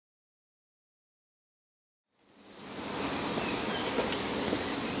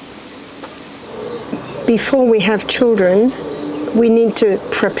before we have children, we need to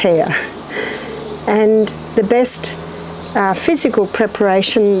prepare. And the best physical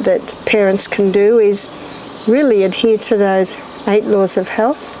preparation that parents can do is really adhere to those 8 laws of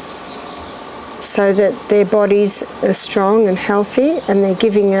health, so that their bodies are strong and healthy and they're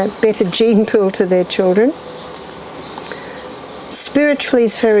giving a better gene pool to their children. Spiritually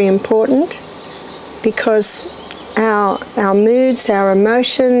is very important, because our moods, our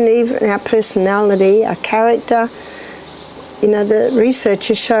emotion, even our personality, our character, you know, the research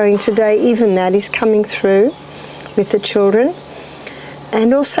is showing today even that is coming through with the children.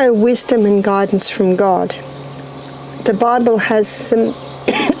 And also wisdom and guidance from God. The Bible has some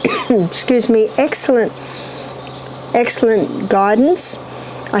excuse me, excellent guidance.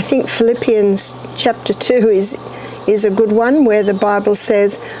 I think Philippians chapter 2 is a good one, where the Bible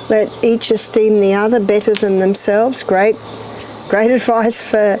says, let each esteem the other better than themselves. Great advice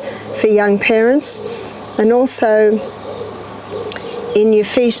for young parents. And also in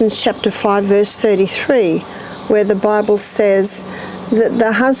Ephesians chapter 5 verse 33, where the Bible says that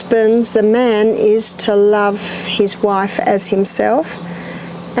the man is to love his wife as himself,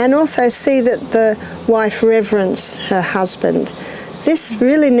 and also see that the wife reverence her husband. This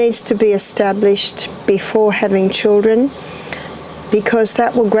really needs to be established before having children, because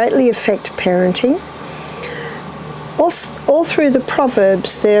that will greatly affect parenting. All through the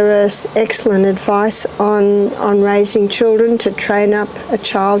Proverbs there is excellent advice on raising children, to train up a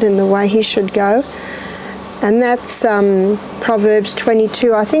child in the way he should go. And that's Proverbs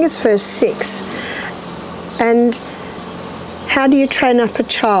 22, I think it's verse 6. And how do you train up a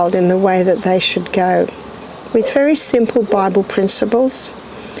child in the way that they should go? With very simple Bible principles.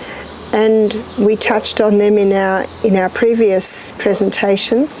 And we touched on them in our previous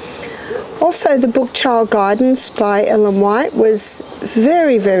presentation. Also, the book Child Guidance by Ellen White was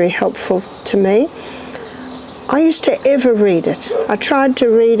very, very helpful to me. I used to ever read it. I tried to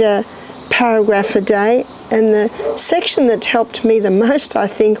read a paragraph a day, and the section that helped me the most, I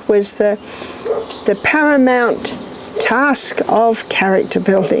think, was the paramount task of character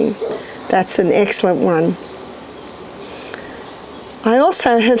building. That's an excellent one. I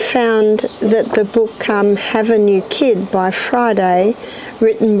also have found that the book Have a New Kid by Friday,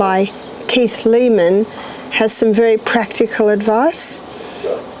 written by Keith Lehman, has some very practical advice.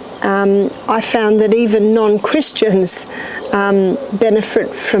 I found that even non-Christians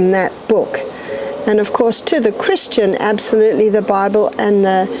benefit from that book. And of course, to the Christian, absolutely the Bible and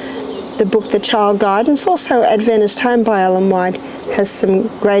the book The Child Guidance, also Adventist Home by Ellen White, has some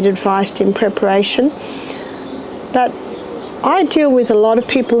great advice in preparation. But I deal with a lot of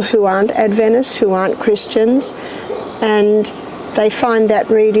people who aren't Adventists, who aren't Christians, and they find that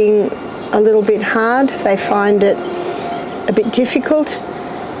reading a little bit hard. They find it a bit difficult.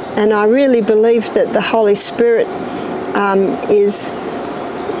 And I really believe that the Holy Spirit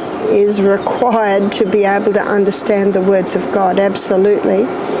is required to be able to understand the words of God, absolutely.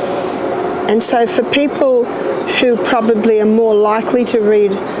 And so for people who probably are more likely to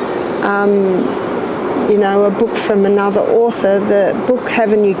read a book from another author, the book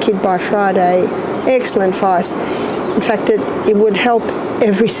Have a New Kid by Friday, excellent advice. In fact, it would help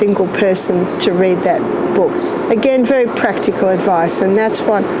every single person to read that book. Again, very practical advice, and that's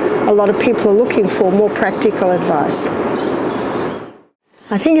what a lot of people are looking for, more practical advice.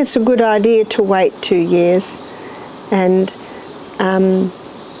 I think it's a good idea to wait 2 years, and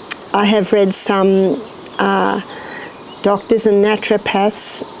I have read some doctors and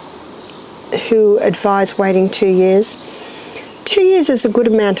naturopaths who advise waiting 2 years. 2 years is a good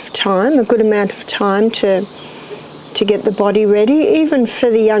amount of time to get the body ready, even for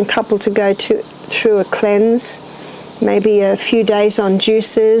the young couple to go through a cleanse, maybe a few days on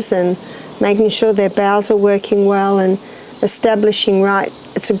juices and making sure their bowels are working well and establishing right.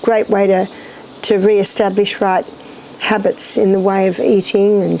 It's a great way to re-establish right habits in the way of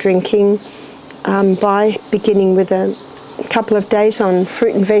eating and drinking by beginning with a couple of days on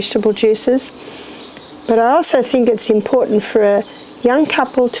fruit and vegetable juices. But I also think it's important for a young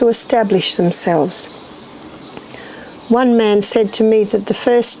couple to establish themselves. One man said to me that the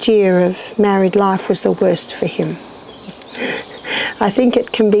first year of married life was the worst for him. I think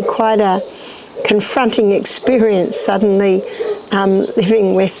it can be quite a confronting experience suddenly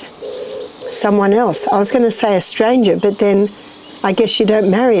living with someone else. I was going to say a stranger, but then I guess you don't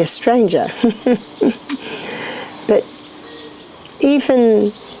marry a stranger. But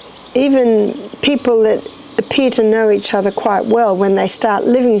even people that appear to know each other quite well, when they start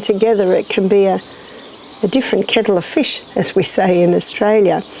living together, it can be a different kettle of fish, as we say in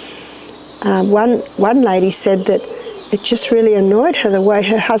Australia. One lady said that it just really annoyed her the way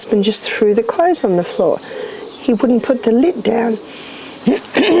her husband just threw the clothes on the floor. He wouldn't put the lid down,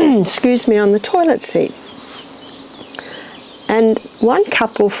 excuse me, on the toilet seat. And one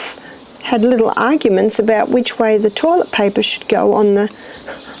couple had little arguments about which way the toilet paper should go on the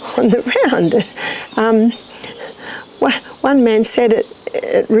round. One man said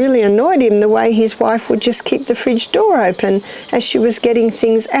it really annoyed him the way his wife would just keep the fridge door open as she was getting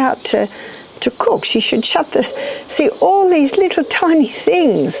things out to cook. She should shut the... See, all these little tiny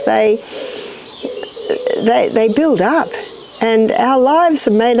things, they build up. And our lives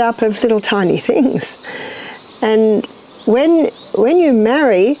are made up of little tiny things. And when you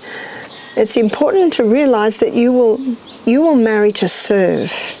marry, it's important to realise that you will marry to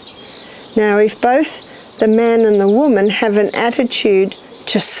serve. Now, if both the man and the woman have an attitude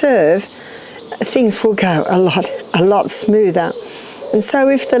to serve, things will go a lot smoother. And so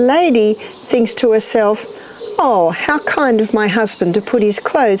if the lady thinks to herself, oh, how kind of my husband to put his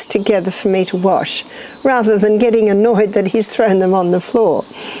clothes together for me to wash, rather than getting annoyed that he's thrown them on the floor.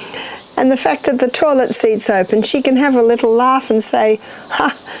 And the fact that the toilet seat's open, she can have a little laugh and say,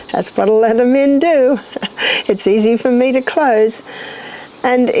 ha, that's what a lot of men do. It's easy for me to close.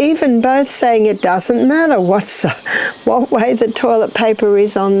 And even both saying it doesn't matter what way the toilet paper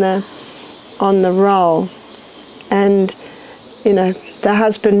is on the roll. And, you know, the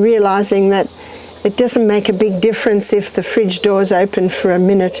husband realising that it doesn't make a big difference if the fridge door's open for a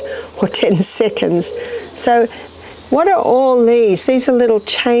minute or 10 seconds. So what are all these? These are little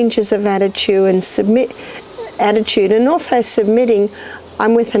changes of attitude and also submitting,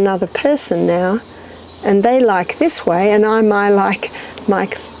 I'm with another person now, and they like this way, and I might like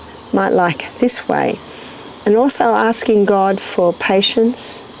this way. And also asking God for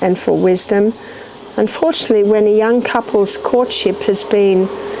patience and for wisdom. Unfortunately, when a young couple's courtship has been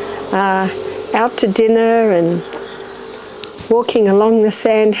out to dinner and walking along the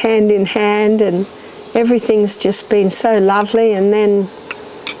sand hand in hand, and everything's just been so lovely, and then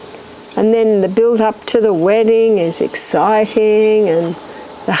the build up to the wedding is exciting, and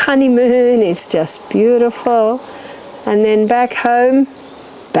the honeymoon is just beautiful, and then back home,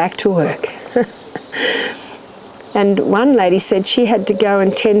 back to work. And one lady said she had to go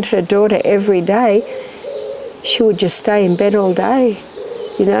and tend her daughter every day. She would just stay in bed all day.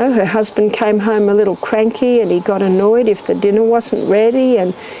 You know, her husband came home a little cranky, and he got annoyed if the dinner wasn't ready,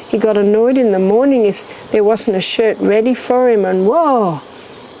 and he got annoyed in the morning if there wasn't a shirt ready for him, and whoa,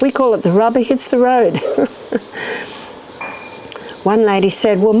 we call it the rubber hits the road. One lady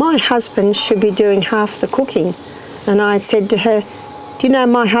said, well, my husband should be doing half the cooking. And I said to her, do you know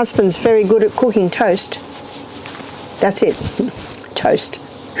my husband's very good at cooking toast? That's it, toast.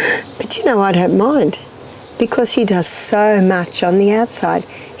 But you know, I don't mind, because he does so much on the outside.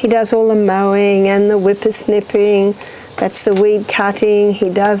 He does all the mowing and the whippersnipping, that's the weed cutting. He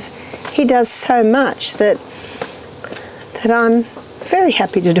does so much that I'm very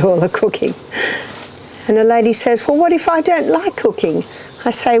happy to do all the cooking. And a lady says, well, what if I don't like cooking? I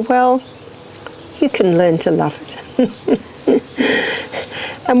say, well, you can learn to love it.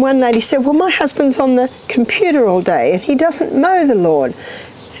 And one lady said, well, my husband's on the computer all day and he doesn't mow the lawn.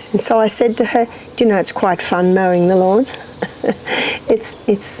 And so I said to her, do you know, it's quite fun mowing the lawn.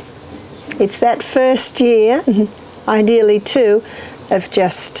 It's that first year, ideally too, of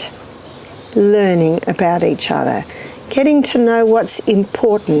just learning about each other, getting to know what's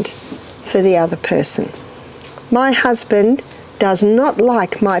important for the other person. My husband does not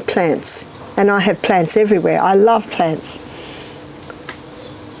like my plants, and I have plants everywhere. I love plants.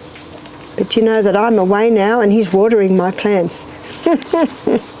 But you know that I'm away now and he's watering my plants.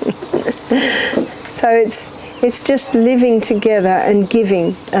 So it's just living together and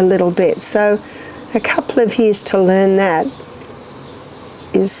giving a little bit. So a couple of years to learn that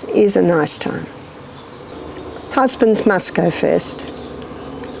is a nice time. Husbands must go first.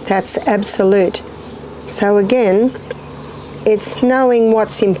 That's absolute. So again, it's knowing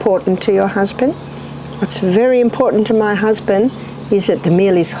what's important to your husband. What's very important to my husband is that the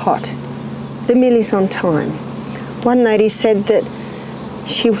meal is hot. The meal is on time. One lady said that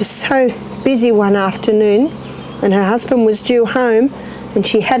she was so busy one afternoon and her husband was due home and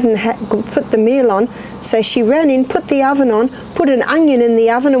she hadn't put the meal on, so she ran in, put the oven on, put an onion in the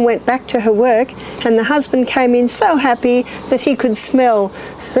oven and went back to her work, and the husband came in so happy that he could smell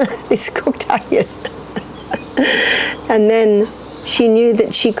this cooked onion. And then she knew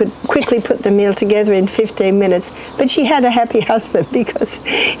that she could quickly put the meal together in 15 minutes, but she had a happy husband because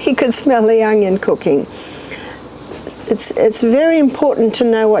he could smell the onion cooking. It's very important to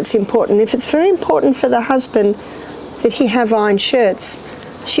know what's important. If it's very important for the husband that he have ironed shirts,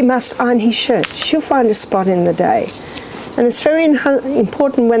 she must iron his shirts. She'll find a spot in the day. And it's very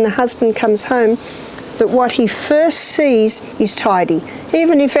important when the husband comes home that what he first sees is tidy,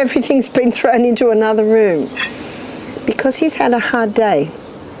 even if everything's been thrown into another room, because he's had a hard day.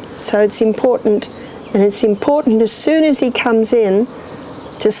 So it's important, and it's important as soon as he comes in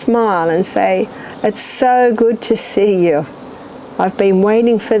to smile and say, "It's so good to see you. I've been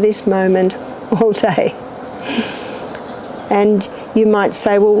waiting for this moment all day." And you might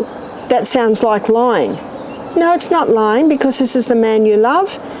say, "Well, that sounds like lying." No, it's not lying, because this is the man you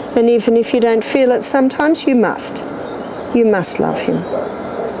love, and even if you don't feel it sometimes, you must. You must love him.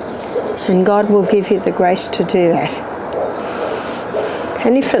 And God will give you the grace to do that.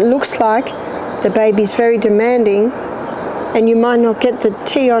 And if it looks like the baby's very demanding and you might not get the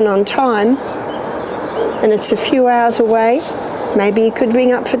tea on time, and it's a few hours away, maybe you could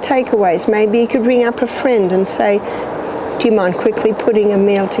ring up for takeaways. Maybe you could ring up a friend and say, "Do you mind quickly putting a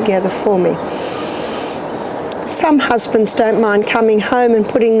meal together for me?" Some husbands don't mind coming home and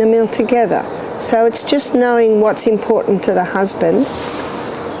putting the meal together. So it's just knowing what's important to the husband.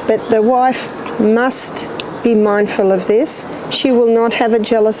 But the wife must be mindful of this. She will not have a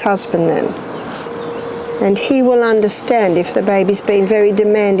jealous husband then. And he will understand if the baby's been very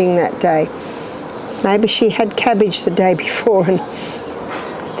demanding that day. Maybe she had cabbage the day before and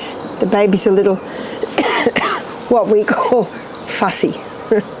the baby's a little, what we call fussy,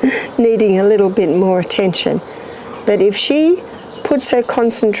 needing a little bit more attention. But if she puts her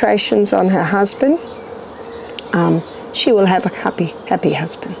concentrations on her husband, she will have a happy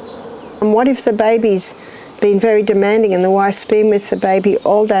husband. And what if the baby's been very demanding and the wife's been with the baby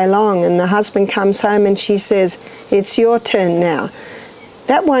all day long and the husband comes home and she says, "It's your turn now"?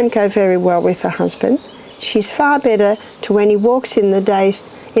 That won't go very well with the husband. She's far better to, when he walks in the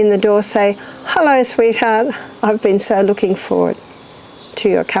door, say, "Hello, sweetheart, I've been so looking forward to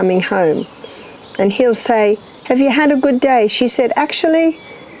your coming home." And he'll say, "Have you had a good day?" She said, "Actually,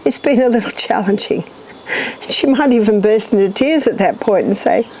 it's been a little challenging." And she might even burst into tears at that point and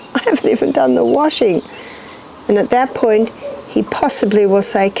say, "I haven't even done the washing." And at that point, he possibly will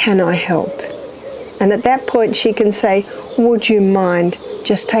say, "Can I help?" And at that point, she can say, "Would you mind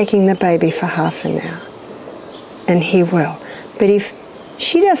just taking the baby for half an hour?" And he will. But if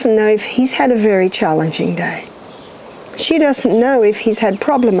she doesn't know if he's had a very challenging day, she doesn't know if he's had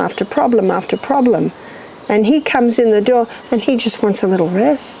problem after problem after problem, and he comes in the door and he just wants a little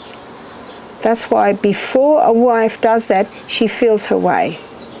rest. That's why before a wife does that, she feels her way.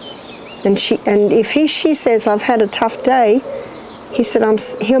 And if she says, "I've had a tough day," he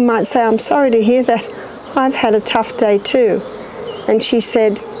might say, "I'm sorry to hear that. I've had a tough day too." And she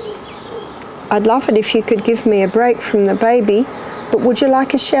said, "I'd love it if you could give me a break from the baby, but would you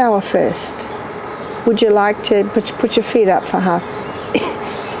like a shower first? Would you like to put your feet up for half?"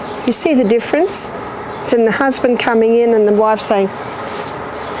 You see the difference? Then the husband coming in and the wife saying,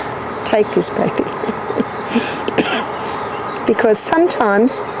 "Take this baby." Because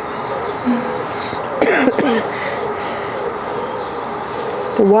sometimes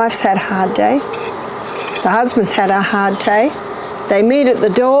the wife's had a hard day, the husband's had a hard day, they meet at the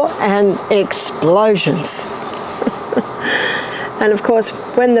door and explosions. And of course,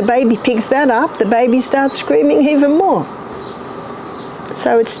 when the baby picks that up, the baby starts screaming even more.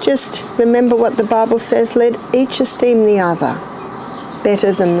 So it's just, remember what the Bible says, let each esteem the other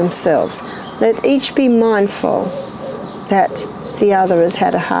better than themselves. Let each be mindful that the other has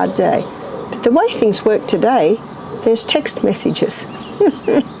had a hard day. But the way things work today, there's text messages.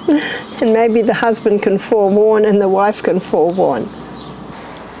 And maybe the husband can forewarn and the wife can forewarn.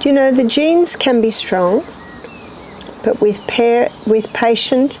 Do you know the genes can be strong, but with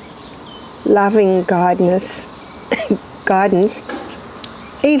patient, loving guidance,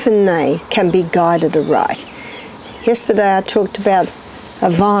 even they can be guided aright. Yesterday I talked about a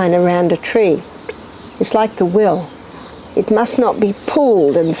vine around a tree. It's like the will. It must not be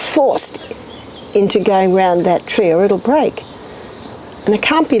pulled and forced into going round that tree or it'll break. And it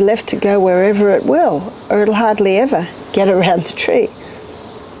can't be left to go wherever it will, or it'll hardly ever get around the tree.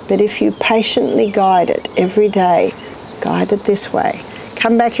 But if you patiently guide it every day, guide it this way.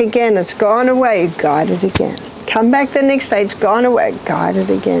 Come back again, it's gone away, guide it again. Come back the next day, it's gone away, guide it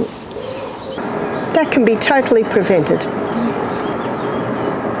again. That can be totally prevented.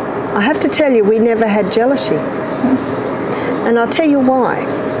 I have to tell you, we never had jealousy. And I'll tell you why.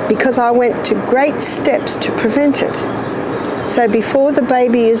 Because I went to great steps to prevent it. So before the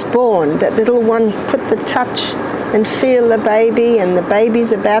baby is born, that little one put the touch and feel the baby, and the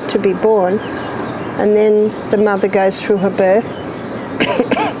baby's about to be born, and then the mother goes through her birth.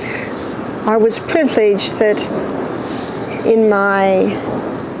 I was privileged that in my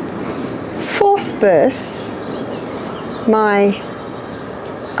fourth birth, my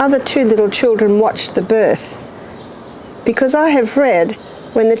other two little children watched the birth, because I have read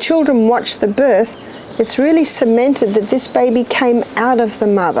when the children watch the birth, it's really cemented that this baby came out of the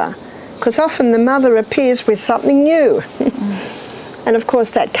mother, because often the mother appears with something new. And of course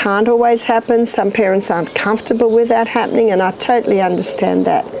that can't always happen. Some parents aren't comfortable with that happening, and I totally understand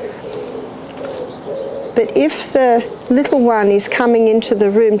that. But if the little one is coming into the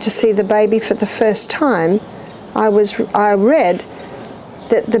room to see the baby for the first time, I read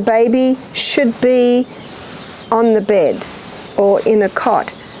that the baby should be on the bed or in a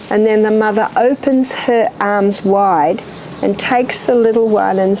cot, and then the mother opens her arms wide and takes the little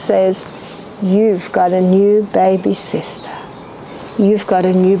one and says, "You've got a new baby sister. You've got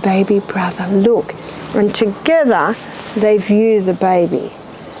a new baby brother, look." And together they view the baby.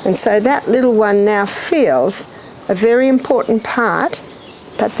 And so that little one now feels a very important part,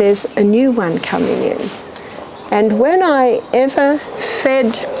 but there's a new one coming in. And when I ever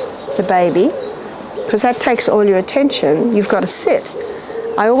fed the baby, because that takes all your attention, you've got to sit.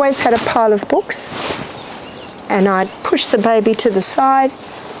 I always had a pile of books, and I'd push the baby to the side,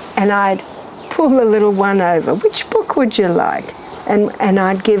 and I'd pull the little one over. "Which book would you like?" And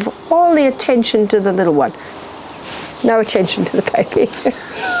I'd give all the attention to the little one. No attention to the baby.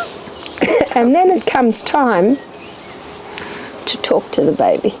 And then it comes time to talk to the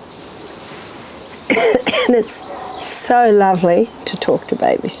baby. And it's so lovely to talk to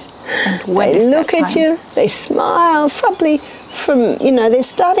babies. They look at you, they smile, probably from, they're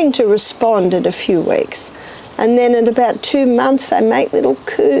starting to respond at a few weeks. And then at about 2 months, they make little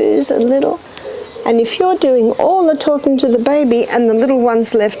coos and if you're doing all the talking to the baby and the little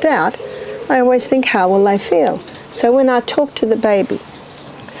one's left out, I always think, how will they feel? So when I talk to the baby,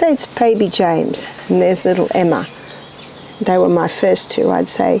 say it's baby James and there's little Emma, they were my first two, I'd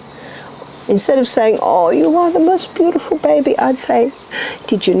say, instead of saying, "Oh, you are the most beautiful baby," I'd say,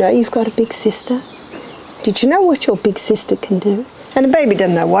 "Did you know you've got a big sister? Did you know what your big sister can do?" And the baby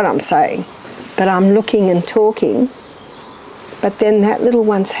doesn't know what I'm saying, but I'm looking and talking. But then that little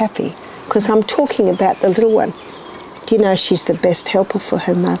one's happy, because I'm talking about the little one. "Do you know she's the best helper for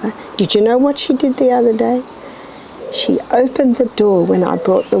her mother? Did you know what she did the other day? She opened the door when I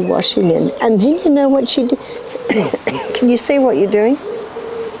brought the washing in, and then you know what she did?" Can you see what you're doing?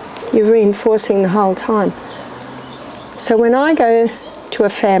 You're reinforcing the whole time. So when I go to a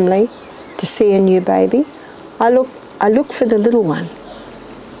family to see a new baby, I look for the little one.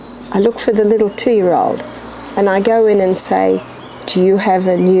 I look for the little 2-year-old, and I go in and say, "Do you have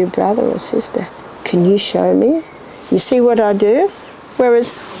a new brother or sister? Can you show me?" You see what I do?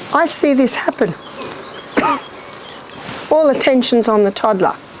 Whereas I see this happen. All attention's on the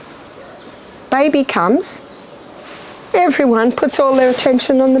toddler. Baby comes, everyone puts all their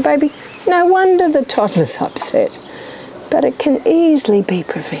attention on the baby. No wonder the toddler's upset. But it can easily be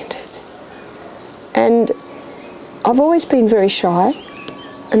prevented. And I've always been very shy,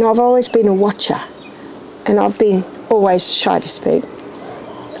 and I've always been a watcher, and I've been always shy to speak.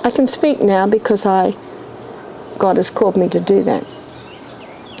 I can speak now because God has called me to do that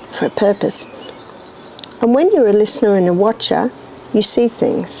for a purpose. And when you're a listener and a watcher, you see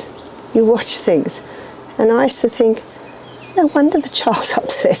things, you watch things. And I used to think, no wonder the child's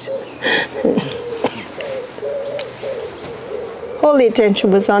upset. All the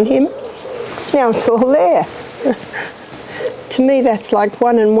attention was on him. Now it's all there. To me, that's like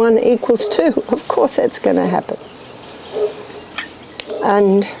 1 and 1 equals 2. Of course that's going to happen.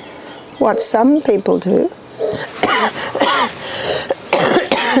 And what some people do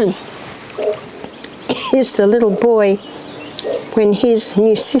is the little boy, when his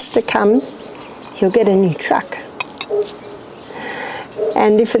new sister comes, he'll get a new truck.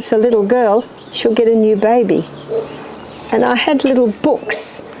 And if it's a little girl, she'll get a new baby. And I had little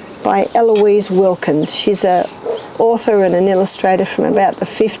books by Eloise Wilkins. She's an author and an illustrator from about the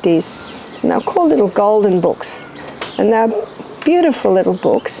 50s. And they're called little golden books. And they're beautiful little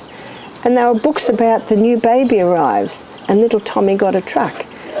books. And they were books about the new baby arrives, and little Tommy got a truck.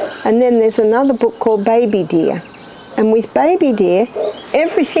 And then there's another book called Baby Dear. And with Baby Dear,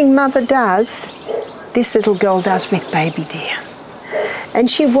 everything mother does, this little girl does with Baby Dear. And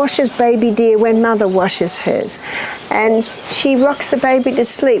she washes Baby Dear when mother washes hers. And she rocks the baby to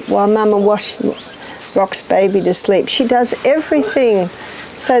sleep while mama rocks baby to sleep. She does everything.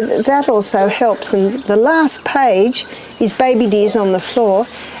 So that also helps. And the last page is Baby Dear's on the floor,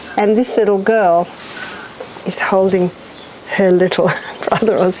 and this little girl is holding her little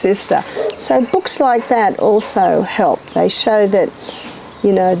brother or sister. So books like that also help. They show that,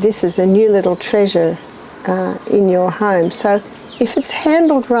 you know, this is a new little treasure in your home. So if it's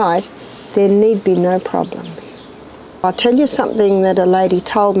handled right, there need be no problems. I'll tell you something that a lady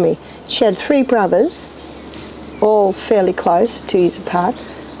told me. She had 3 brothers, all fairly close, 2 years apart,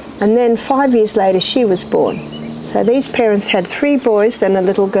 and then 5 years later she was born. So these parents had 3 boys, then a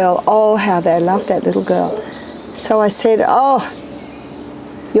little girl. Oh, how they loved that little girl. So I said, oh,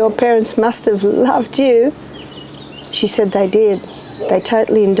 your parents must have loved you. She said they did. They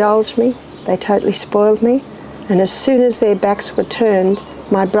totally indulged me, they totally spoiled me, and as soon as their backs were turned,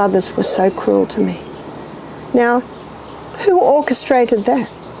 my brothers were so cruel to me. Now, who orchestrated that?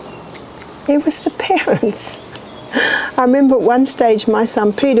 It was the parents. I remember at one stage my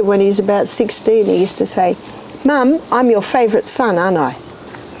son Peter, when he was about 16, he used to say, Mum, I'm your favourite son, aren't I?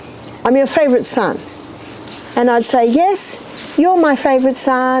 I'm your favourite son. And I'd say, yes, you're my favourite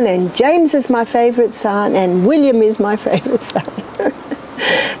son, and James is my favourite son, and William is my favourite son.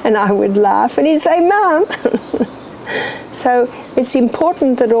 And I would laugh, and he'd say, Mum. So it's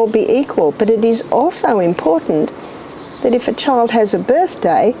important that all be equal, but it is also important that if a child has a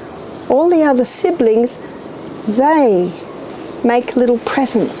birthday, all the other siblings, they make little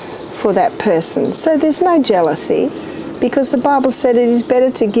presents for that person. So there's no jealousy, because the Bible said it is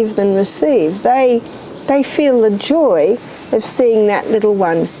better to give than receive. They feel the joy of seeing that little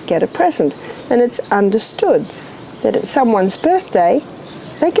one get a present. And it's understood that at someone's birthday,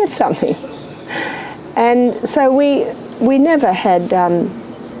 they get something. And so we never had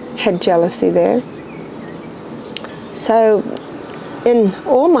jealousy there. So in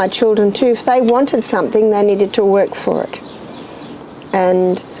all my children too, if they wanted something, they needed to work for it.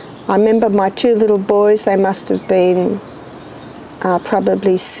 And I remember my 2 little boys, they must have been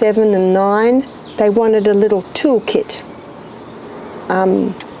probably 7 and 9. They wanted a little toolkit.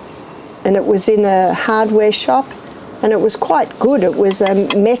 And it was in a hardware shop, and it was quite good. It was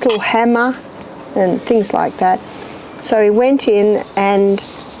a metal hammer and things like that. So he went in and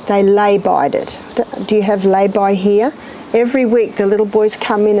they lay-byed it. Do you have lay-by here? Every week the little boys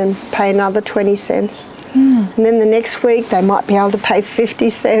come in and pay another 20 cents. And then the next week they might be able to pay 50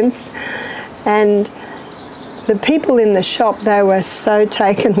 cents. And the people in the shop, they were so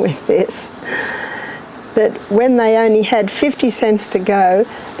taken with this that when they only had 50 cents to go,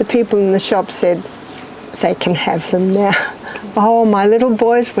 the people in the shop said, they can have them now. Oh, my little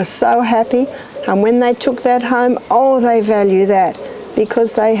boys were so happy. And when they took that home, oh, they value that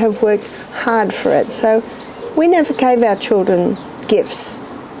because they have worked hard for it. So we never gave our children gifts.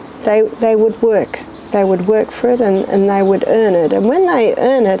 They would work. They would work for it, and they would earn it. And when they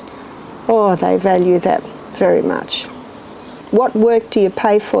earn it, oh, they value that very much. What work do you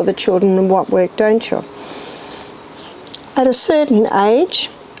pay for the children, and what work don't you? At a certain age,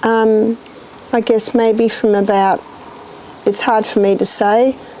 I guess maybe from about, it's hard for me to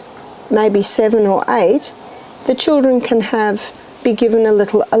say, maybe 7 or 8, the children can be given a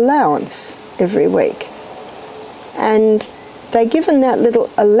little allowance every week. And they're given that little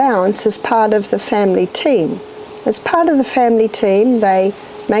allowance as part of the family team. As part of the family team, they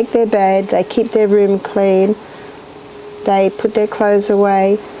make their bed, they keep their room clean, they put their clothes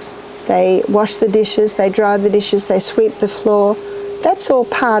away, they wash the dishes, they dry the dishes, they sweep the floor. That's all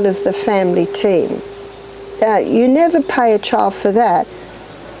part of the family team. You never pay a child for that,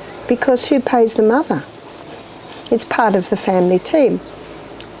 because who pays the mother? It's part of the family team.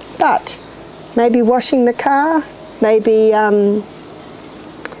 But maybe washing the car, maybe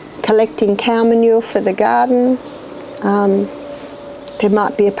collecting cow manure for the garden, there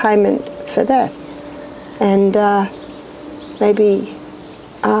might be a payment for that. And maybe,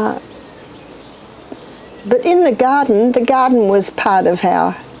 but in the garden was part of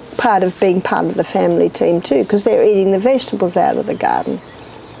being part of the family team too, because they're eating the vegetables out of the garden.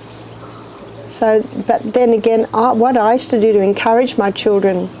 So, but then again, what I used to do to encourage my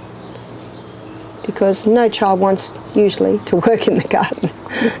children, because no child wants usually to work in the garden.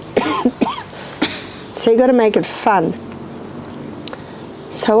 So you've got to make it fun.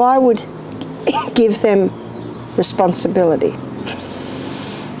 So I would give them responsibility.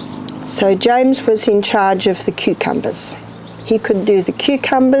 So James was in charge of the cucumbers. He could do the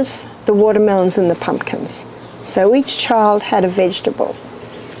cucumbers, the watermelons and the pumpkins. So each child had a vegetable.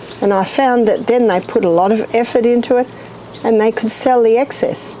 And I found that then they put a lot of effort into it, and they could sell the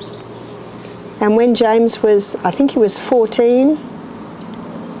excess. And when James was, I think he was 14,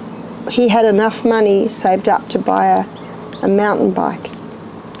 he had enough money saved up to buy a mountain bike.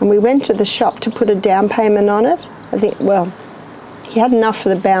 And we went to the shop to put a down payment on it. I think, well, he had enough for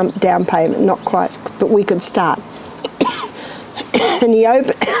the down payment, not quite, but we could start. And he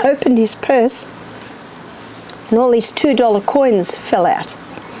opened his purse, and all these $2 coins fell out.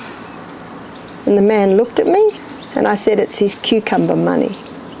 And the man looked at me, and I said, it's his cucumber money.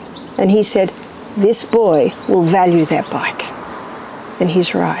 And he said, this boy will value that bike. And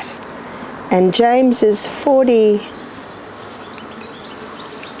he's right. And James is 40, I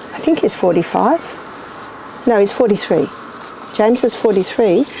think he's 45. No, he's 43. James is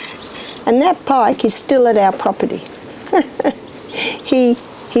 43. And that bike is still at our property.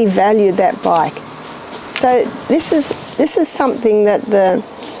 He valued that bike. So this is something that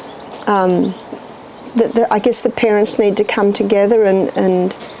I guess the parents need to come together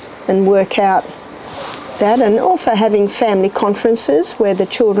and work out that, and also having family conferences where the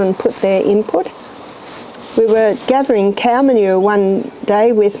children put their input. We were gathering cow manure one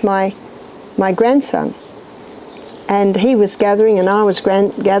day with my grandson, and he was gathering and I was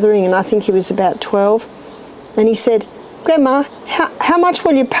gathering, and I think he was about 12, and he said, "Grandma, how much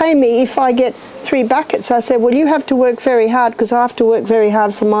will you pay me if I get 3 buckets?" I said, "Well, you have to work very hard because I have to work very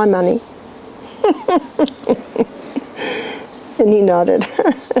hard for my money." And he nodded.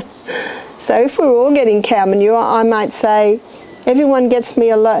 So if we were all getting cow manure, I might say, everyone gets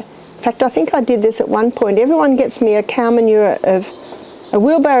me a load. In fact, I think I did this at one point. Everyone gets me a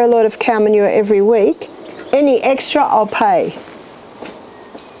wheelbarrow load of cow manure every week. Any extra, I'll pay.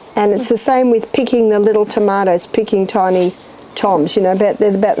 And it's the same with picking the little tomatoes, picking tiny toms, you know,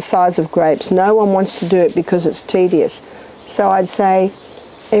 they're about the size of grapes. No one wants to do it because it's tedious. So I'd say,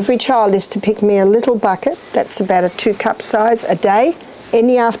 every child is to pick me a little bucket, that's about a 2-cup size a day.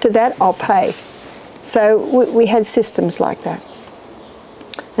 Any after that, I'll pay. So we had systems like that.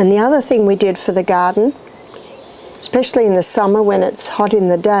 And the other thing we did for the garden, especially in the summer when it's hot in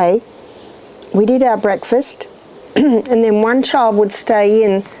the day, we did our breakfast, and then one child would stay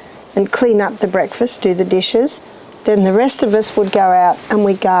in and clean up the breakfast, do the dishes. Then the rest of us would go out and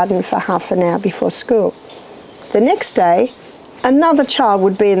we'd garden for half an hour before school. The next day, another child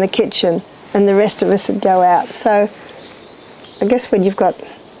would be in the kitchen and the rest of us would go out. So I guess when you've got,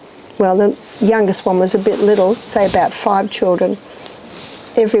 well, the youngest one was a bit little, say about 5 children,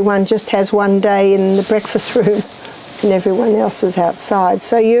 everyone just has one day in the breakfast room and everyone else is outside.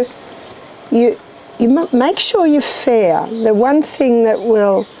 So you make sure you're fair. The one thing that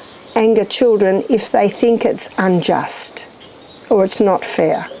will anger children if they think it's unjust or it's not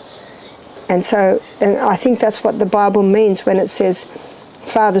fair. And I think that's what the Bible means when it says,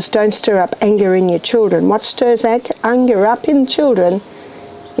 fathers, don't stir up anger in your children. What stirs anger up in children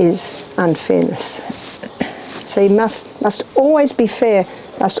is unfairness. So you must always be fair,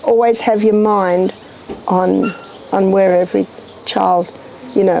 must always have your mind on where every child,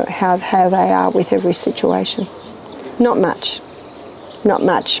 you know, how they are with every situation. Not much.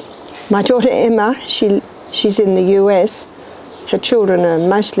 My daughter Emma, she's in the US. Her children are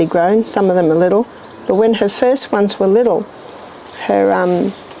mostly grown, some of them are little. But when her first ones were little, her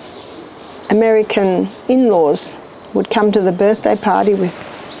American in-laws would come to the birthday party with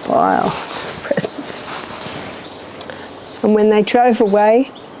piles of presents. And when they drove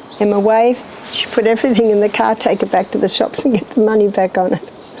away, Emma waved, she put everything in the car, take it back to the shops and get the money back on it.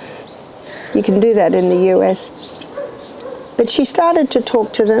 You can do that in the US. But she started to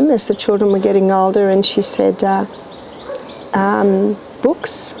talk to them as the children were getting older, and she said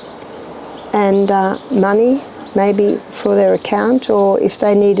books and money, maybe for their account, or if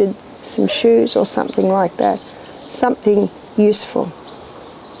they needed some shoes or something like that, something useful.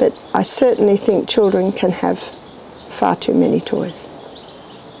 But I certainly think children can have far too many toys.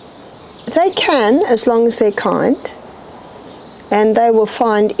 They can, as long as they're kind, and they will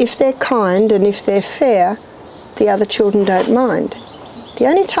find if they're kind and if they're fair, the other children don't mind. The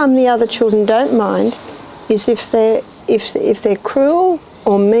only time the other children don't mind is if they're cruel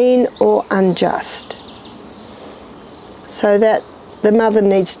or mean or unjust. So that the mother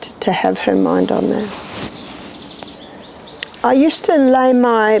needs to have her mind on that. I used to lay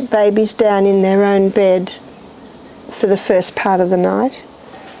my babies down in their own bed for the first part of the night,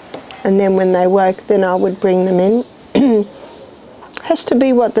 and then when they woke, then I would bring them in. Has to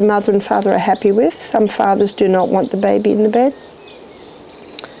be what the mother and father are happy with. Some fathers do not want the baby in the bed.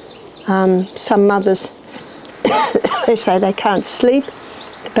 Some mothers, they say they can't sleep,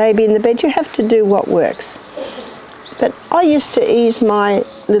 the baby in the bed. You have to do what works. But I used to ease my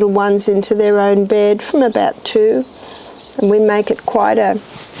little ones into their own bed from about 2, and we make it quite a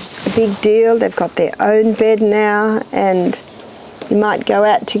big deal. They've got their own bed now, and you might go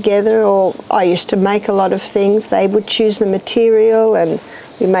out together, or I used to make a lot of things. They would choose the material, and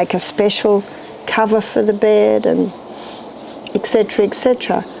we make a special cover for the bed, and etc.,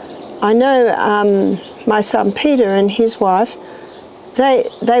 etc. I know my son Peter and his wife,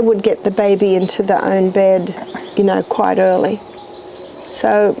 they would get the baby into their own bed, you know, quite early.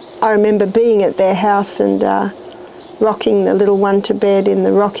 So I remember being at their house, and rocking the little one to bed in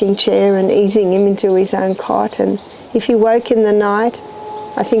the rocking chair and easing him into his own cot. And if he woke in the night,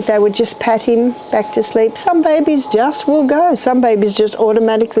 I think they would just pat him back to sleep. Some babies just will go. Some babies just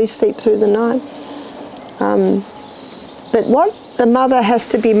automatically sleep through the night. But what the mother has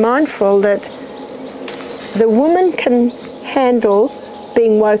to be mindful that the woman can handle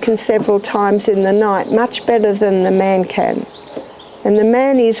being woken several times in the night much better than the man can. And the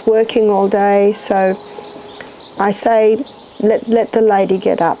man is working all day, so I say let the lady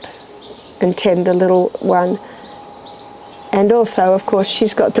get up and tend the little one. And also, of course,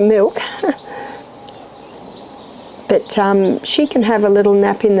 she's got the milk. But she can have a little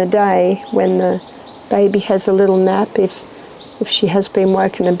nap in the day when the baby has a little nap if she has been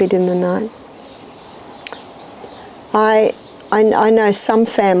woken a bit in the night. I know some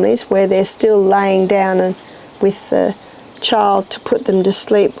families where they're still laying down and with the child to put them to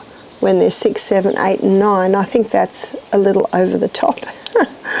sleep when they're 6, 7, 8 and 9. I think that's a little over the top.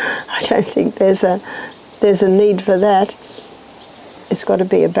 I don't think there's a need for that. It's got to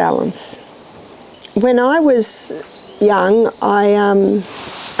be a balance. When I was young, I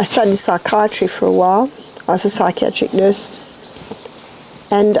studied psychiatry for a while. I was a psychiatric nurse.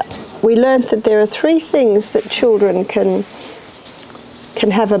 And we learnt that there are 3 things that children can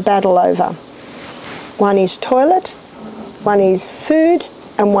have a battle over. One is toilet, one is food,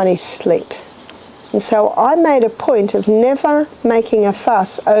 and one is sleep. And so I made a point of never making a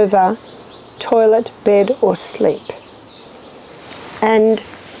fuss over toilet, bed, or sleep. And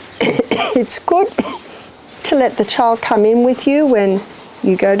it's good to let the child come in with you when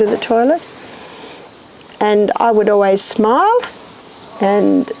you go to the toilet. And I would always smile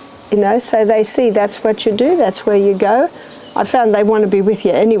and, you know, so they see that's what you do, that's where you go. I found they want to be with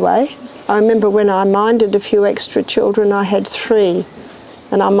you anyway. I remember when I minded a few extra children, I had 3,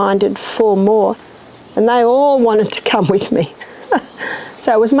 and I minded 4 more, and they all wanted to come with me.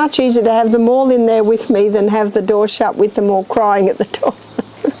 So it was much easier to have them all in there with me than have the door shut with them all crying at the door.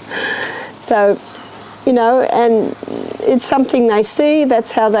 So, you know, and it's something they see,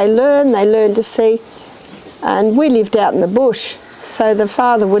 that's how they learn to see. And we lived out in the bush, so the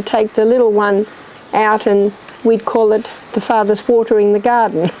father would take the little one out and we'd call it the father's watering the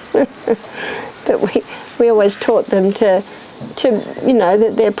garden. But we always taught them to you know,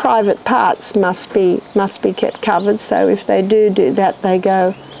 that their private parts must be kept covered, so if they do that, they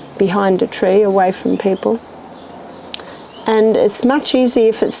go behind a tree away from people. And it's much easier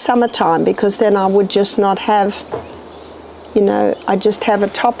if it's summertime, because then I would just not have, you know, I just have a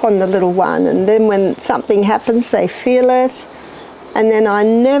top on the little one, and then when something happens they feel it. And then I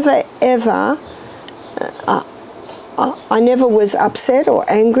never ever I never was upset or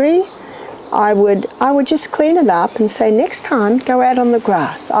angry. I would just clean it up and say, next time, go out on the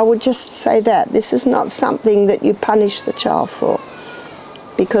grass. I would just say that. This is not something that you punish the child for.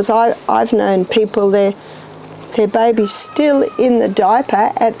 Because I've known people, their baby's still in the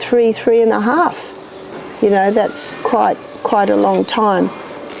diaper at 3, 3.5. You know, that's quite a long time.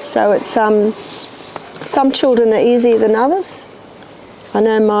 So it's some children are easier than others. I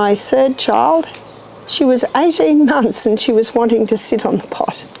know my 3rd child, she was 18 months and she was wanting to sit on the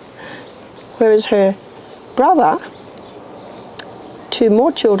pot. Whereas her brother, 2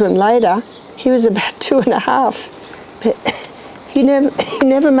 more children later, he was about 2.5. But he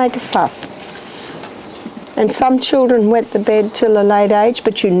never make a fuss. And some children wet the bed till a late age,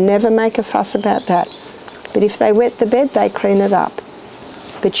 but you never make a fuss about that. But if they wet the bed, they clean it up.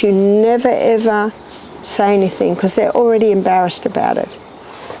 But you never ever say anything, because they're already embarrassed about it.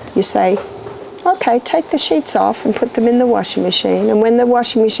 You say, okay, take the sheets off and put them in the washing machine, and when the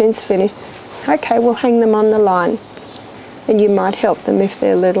washing machine's finished, okay, we'll hang them on the line. And you might help them if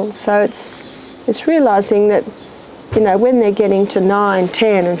they're little. So it's realising that, you know, when they're getting to 9,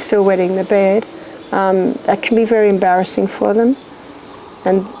 10 and still wetting the bed, that can be very embarrassing for them.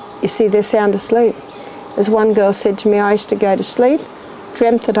 And you see, they're sound asleep. As one girl said to me, I used to go to sleep,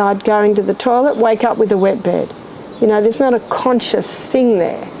 dreamt that I'd go into the toilet, wake up with a wet bed. You know, there's not a conscious thing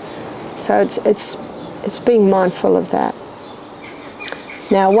there. So it's being mindful of that.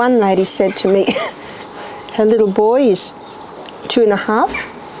 Now, one lady said to me, her little boy is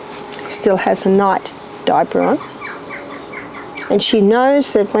 2.5, still has a night diaper on, and she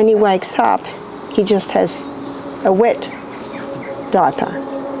knows that when he wakes up, he just has a wet diaper.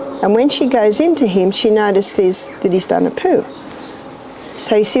 And when she goes into him, she notices that he's done a poo.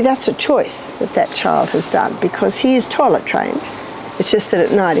 So you see, that's a choice that child has done, because he is toilet trained. It's just that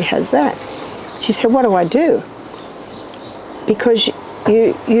at night he has that. She said, what do I do? Because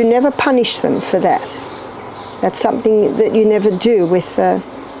you never punish them for that. That's something that you never do with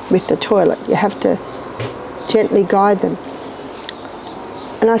the toilet. You have to gently guide them.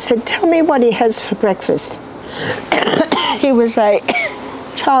 And I said, tell me what he has for breakfast. He was a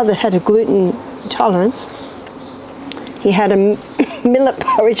child that had a gluten intolerance. He had a millet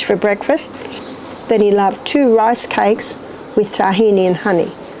porridge for breakfast. Then he loved 2 rice cakes with tahini and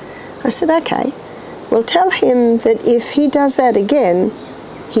honey. I said, okay, well tell him that if he does that again,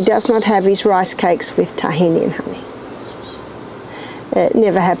 he does not have his rice cakes with tahini and honey. It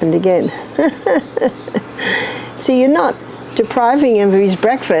never happened again. So you're not depriving him of his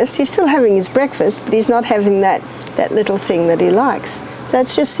breakfast. He's still having his breakfast, but he's not having that little thing that he likes. So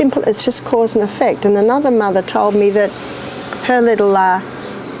it's just simple, it's just cause and effect. And another mother told me that her little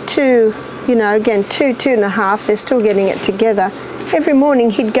 2, you know, again 2, 2.5, they're still getting it together. Every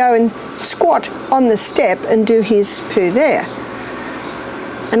morning he'd go and squat on the step and do his poo there.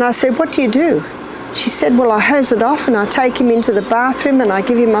 And I said, what do you do? She said, well, I hose it off and I take him into the bathroom and I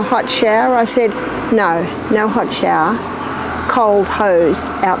give him a hot shower. I said, no hot shower, cold hose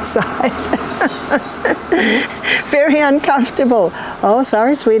outside. Very uncomfortable. Oh,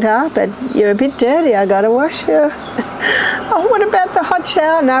 sorry, sweetheart, but you're a bit dirty. I gotta wash you. Oh, what about the hot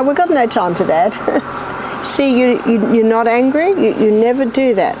shower? No, we've got no time for that. See, you're not angry. You never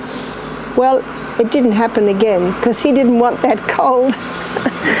do that. Well, it didn't happen again because he didn't want that cold,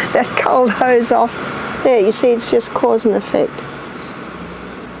 that cold hose off. There, you see, it's just cause and effect.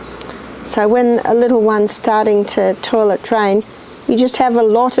 So when a little one's starting to toilet train, you just have a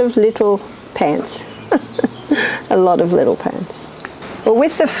lot of little pants. A lot of little pants. Well,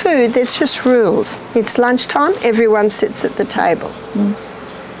 with the food, there's just rules. It's lunchtime, everyone sits at the table.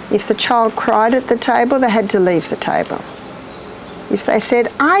 If the child cried at the table, they had to leave the table. If they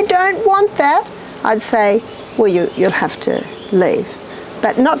said, I don't want that, I'd say, well, you'll have to leave.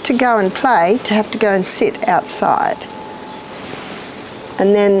 But not to go and play, to have to go and sit outside.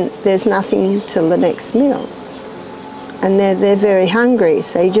 And then there's nothing till the next meal. And they're very hungry,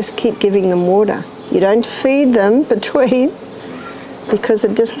 so you just keep giving them water. You don't feed them between, because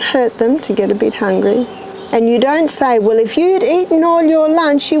it doesn't hurt them to get a bit hungry. And you don't say, well, if you'd eaten all your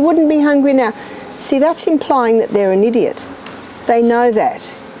lunch, you wouldn't be hungry now. See, that's implying that they're an idiot. They know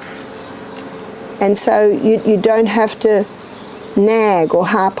that. And so you don't have to nag or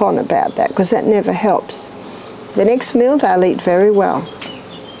harp on about that, because that never helps. The next meal, they'll eat very well.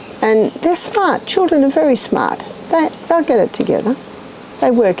 And they're smart. Children are very smart. They'll get it together.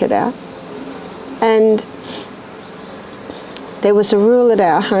 They work it out. And there was a rule at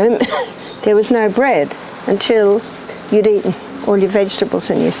our home. There was no bread until you'd eaten all your vegetables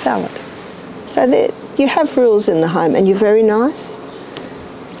and your salad. So you have rules in the home, and you're very nice.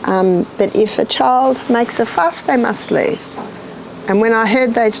 But if a child makes a fuss, they must leave. And when I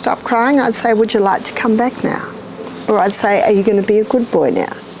heard they'd stop crying, I'd say, would you like to come back now? Or I'd say, are you going to be a good boy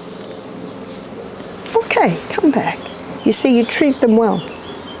now? Okay, come back. You see, you treat them well.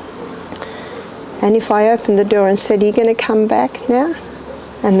 And if I opened the door and said, are you going to come back now?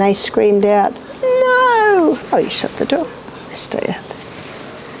 And they screamed out, no! Oh, you shut the door. They stay out.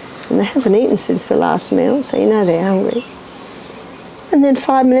 And they haven't eaten since the last meal, so you know they're hungry. And then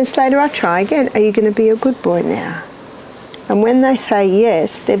 5 minutes later, I try again. Are you going to be a good boy now? And when they say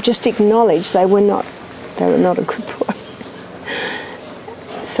yes, they've just acknowledged they were not a good boy.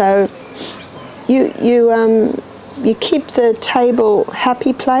 So you keep the table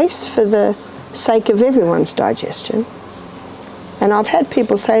happy place for the sake of everyone's digestion. And I've had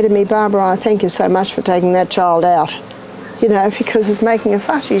people say to me, Barbara, I thank you so much for taking that child out. You know, because it's making a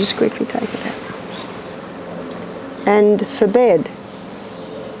fuss, you just quickly take it out. And for bed,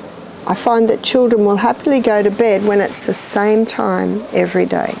 I find that children will happily go to bed when it's the same time every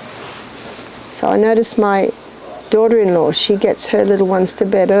day. So I notice my daughter-in-law, she gets her little ones to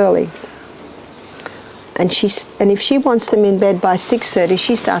bed early. And if she wants them in bed by 6:30,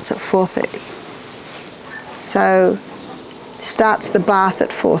 she starts at 4:30. So starts the bath at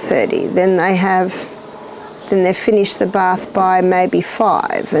 4:30. Then they finish the bath by maybe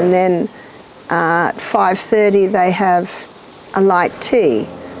 5, and then at 5:30 they have a light tea,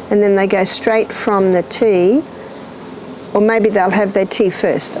 and then they go straight from the tea, or maybe they'll have their tea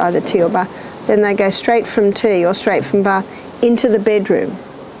first, either tea or bath. Then they go straight from tea or straight from bath into the bedroom.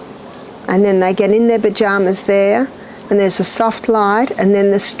 And then they get in their pajamas there, and there's a soft light, and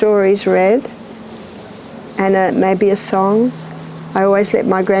then the story's read, and maybe a song. I always let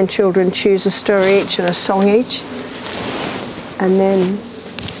my grandchildren choose a story each and a song each, and then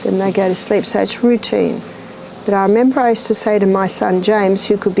they go to sleep. So it's routine. But I remember I used to say to my son James,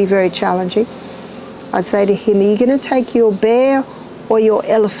 who could be very challenging, I'd say to him, are you going to take your bear or your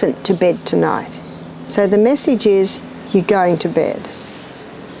elephant to bed tonight? So the message is, you're going to bed.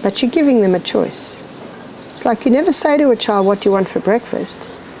 But you're giving them a choice. It's like you never say to a child, what do you want for breakfast?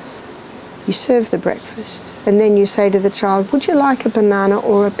 You serve the breakfast. And then you say to the child, would you like a banana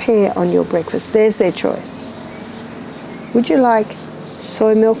or a pear on your breakfast? There's their choice. Would you like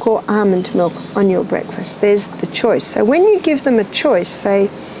soy milk or almond milk on your breakfast? There's the choice. So when you give them a choice, they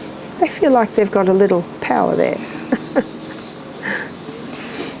feel like they've got a little power there.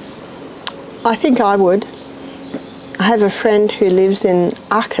 I think I would. I have a friend who lives in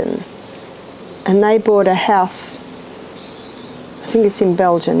Aachen, and they bought a house, I think it's in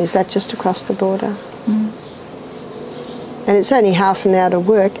Belgium. Is that just across the border? Mm. And it's only half an hour to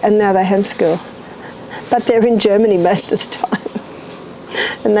work, and now they homeschool. But they're in Germany most of the time.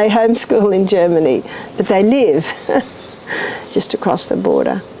 And they homeschool in Germany, but they live just across the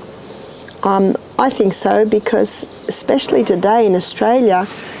border. I think so, because especially today in Australia,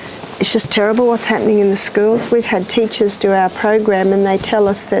 it's just terrible what's happening in the schools. We've had teachers do our program, and they tell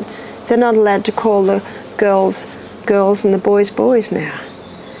us that they're not allowed to call the girls girls and the boys boys now.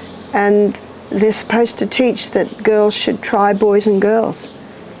 And they're supposed to teach that girls should try boys and girls,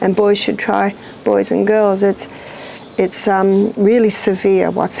 and boys should try boys and girls. It's really severe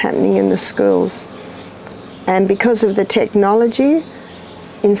what's happening in the schools. And because of the technology,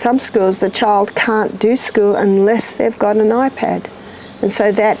 in some schools the child can't do school unless they've got an iPad. And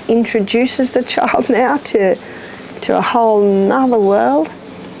so that introduces the child now to a whole nother world.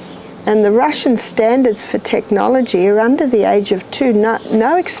 And the Russian standards for technology are under the age of 2,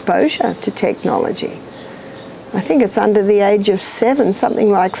 no exposure to technology. I think it's under the age of 7, something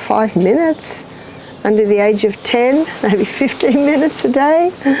like 5 minutes. Under the age of 10, maybe 15 minutes a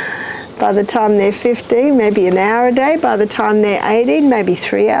day. By the time they're 15, maybe an hour a day. By the time they're 18, maybe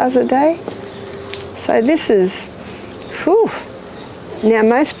 3 hours a day. So this is, whew. Now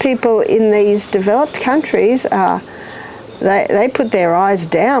most people in these developed countries they put their eyes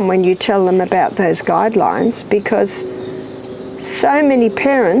down when you tell them about those guidelines, because so many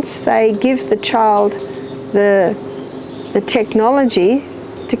parents, they give the child the technology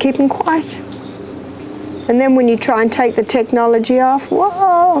to keep them quiet. And then when you try and take the technology off,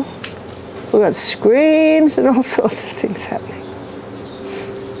 whoa, we've got screams and all sorts of things happening.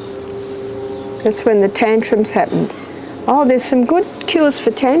 That's when the tantrums happened. Oh, there's some good cures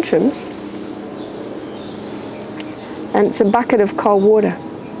for tantrums. And it's a bucket of cold water.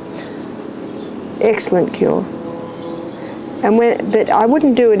 Excellent cure. But I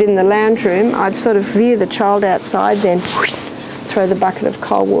wouldn't do it in the lounge room. I'd sort of veer the child outside, then whoosh, throw the bucket of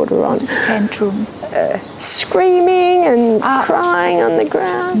cold water on. Tantrums. Screaming and crying on the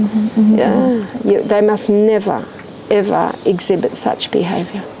ground. Mm-hmm, mm-hmm. Yeah, they must never, ever exhibit such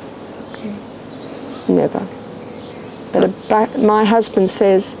behaviour. Okay. Never. But my husband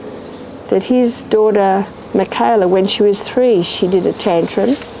says that his daughter Michaela, when she was 3, she did a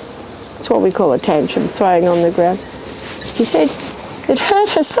tantrum. That's what we call a tantrum, throwing on the ground. He said it hurt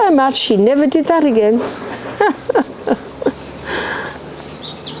her so much she never did that again.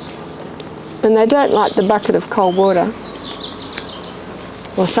 And they don't like the bucket of cold water.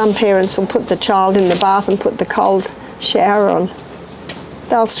 Or some parents will put the child in the bath and put the cold shower on.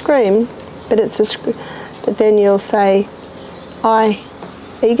 They'll scream, but but then you'll say, are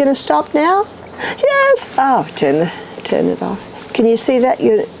you going to stop now? Yes. Oh, turn it off. Can you see that?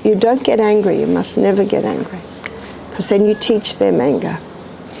 You don't get angry. You must never get angry, because then you teach them anger.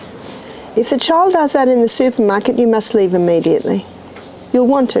 If the child does that in the supermarket, you must leave immediately. You'll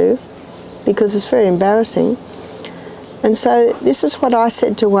want to, because it's very embarrassing. And so this is what I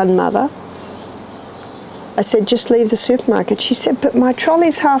said to one mother. I said, just leave the supermarket. She said, but my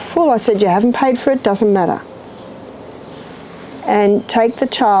trolley's half full. I said, you haven't paid for it, doesn't matter. And take the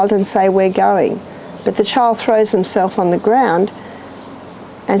child and say, we're going. But the child throws himself on the ground,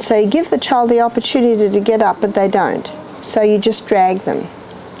 and so you give the child the opportunity to get up, but they don't. So you just drag them.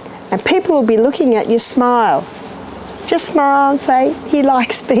 And people will be looking at you, smile. Just smile and say, he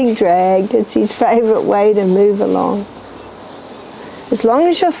likes being dragged. It's his favourite way to move along. As long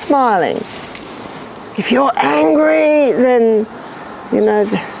as you're smiling. If you're angry, then, and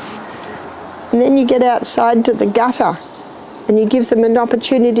then you get outside to the gutter, and you give them an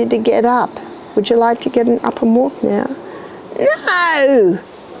opportunity to get up. Would you like to get up and walk now? No!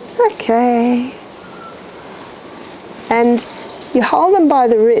 Okay. And you hold them by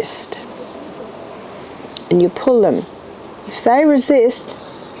the wrist and you pull them. If they resist,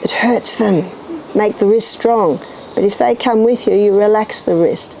 it hurts them. Make the wrist strong. But if they come with you, you relax the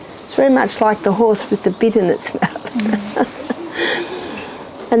wrist. It's very much like the horse with the bit in its mouth.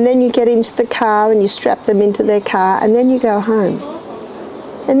 And then you get into the car and you strap them into their car, and then you go home.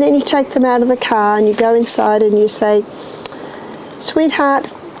 And then you take them out of the car and you go inside and you say,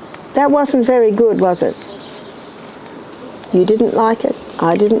 sweetheart, that wasn't very good, was it? You didn't like it,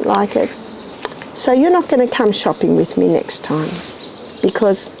 I didn't like it. So you're not going to come shopping with me next time,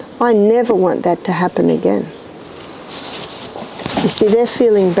 because I never want that to happen again. You see, they're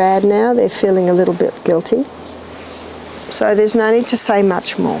feeling bad now, they're feeling a little bit guilty. So there's no need to say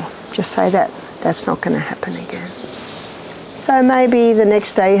much more. Just say that that's not going to happen again. So maybe the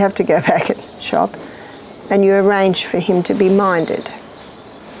next day you have to go back and shop, and you arrange for him to be minded.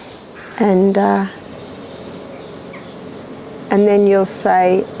 And then you'll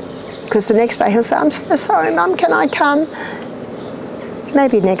say, because the next day he'll say, I'm so sorry, Mum, can I come?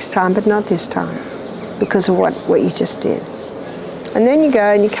 Maybe next time, but not this time, because of what you just did. And then you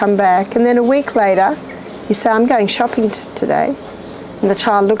go and you come back, and then a week later, you say, I'm going shopping today. And the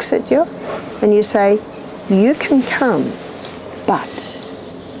child looks at you, and you say, you can come, but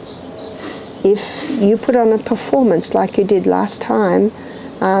if you put on a performance like you did last time,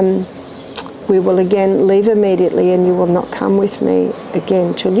 we will again leave immediately, and you will not come with me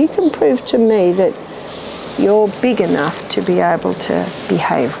again till you can prove to me that you're big enough to be able to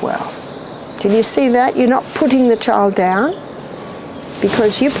behave well. Can you see that? You're not putting the child down,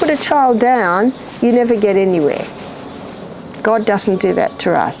 because you put a child down, you never get anywhere. God doesn't do that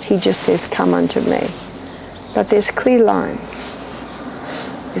to us. He just says, come unto me. But there's clear lines.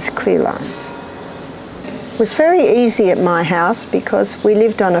 There's clear lines. It was very easy at my house because we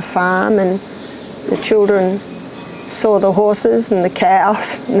lived on a farm, and the children saw the horses and the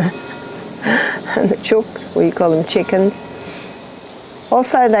cows and the chooks, we call them chickens.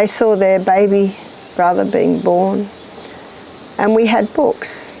 Also, they saw their baby brother being born. And we had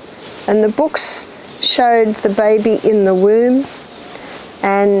books. And the books showed the baby in the womb.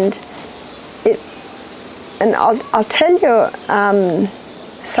 And I'll tell you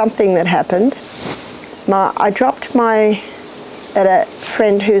something that happened. I dropped at a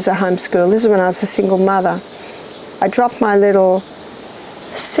friend who's a homeschooler. This is when I was a single mother. I dropped my little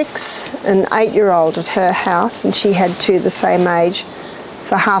 6- and 8-year-old at her house, and she had 2 the same age,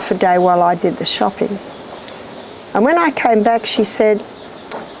 for half a day while I did the shopping. And when I came back, she said,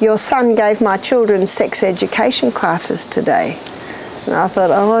 your son gave my children sex education classes today. And I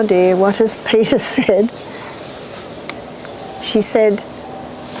thought, oh dear, what has Peter said? She said,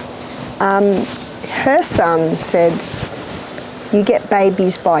 her son said, you get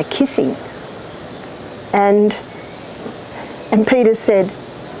babies by kissing. And Peter said,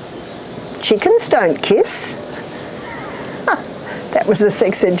 chickens don't kiss. That was a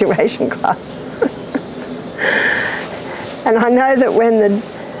sex education class. And I know that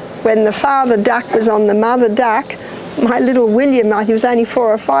when the father duck was on the mother duck, my little William, he was only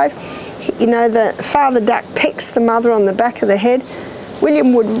 4 or 5, you know, the father duck pecks the mother on the back of the head.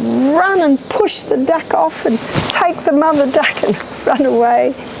 William would run and push the duck off and take the mother duck and run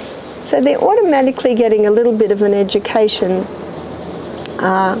away. So they're automatically getting a little bit of an education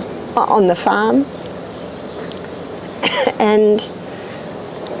on the farm. And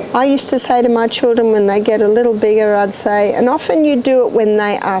I used to say to my children when they get a little bigger, I'd say, and often you do it when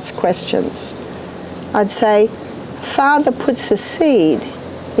they ask questions, I'd say, father puts a seed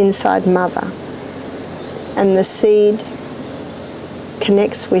inside mother, and the seed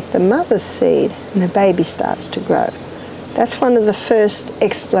connects with the mother's seed, and the baby starts to grow. That's one of the first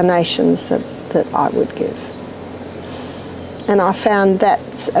explanations that I would give. And I found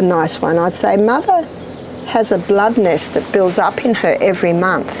that's a nice one. I'd say, mother has a blood nest that builds up in her every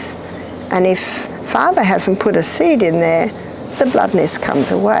month, and if father hasn't put a seed in there, the blood nest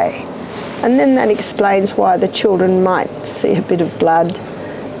comes away. And then that explains why the children might see a bit of blood,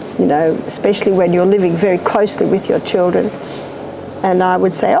 you know, especially when you're living very closely with your children. And I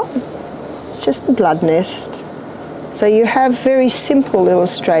would say, oh, it's just the blood nest. So you have very simple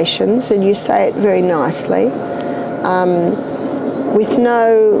illustrations, and you say it very nicely, with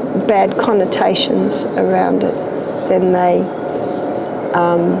no bad connotations around it. Then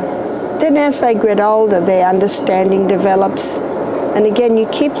as they get older, their understanding develops. And again, you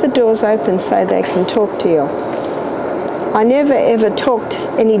keep the doors open so they can talk to you. I never ever talked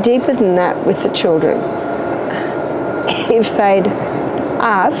any deeper than that with the children. If they'd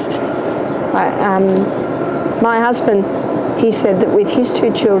asked, my husband, he said that with his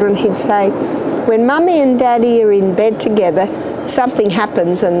 2 children, he'd say, when mummy and daddy are in bed together, something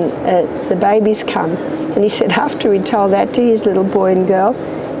happens and the babies come. And he said after he told that to his little boy and girl,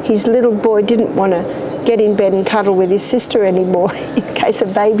 his little boy didn't want to get in bed and cuddle with his sister anymore in case a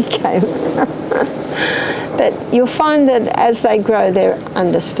baby came. But you'll find that as they grow, their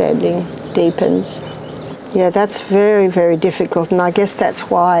understanding deepens. Yeah, that's very, very difficult, and I guess that's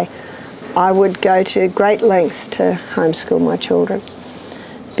why I would go to great lengths to homeschool my children,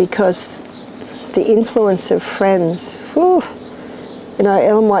 because the influence of friends whew. You know,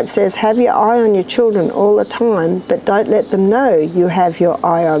 Ellen White says, have your eye on your children all the time, but don't let them know you have your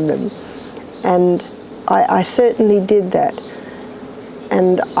eye on them. And I certainly did that.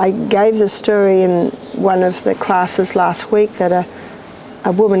 And I gave the story in one of the classes last week that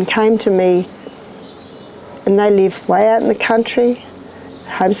a woman came to me, and they live way out in the country,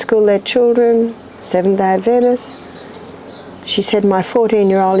 homeschool their children, Seventh-day Adventists. She said, my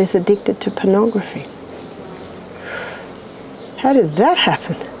 14-year-old is addicted to pornography. How did that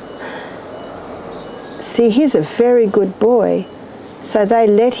happen? See, he's a very good boy, so they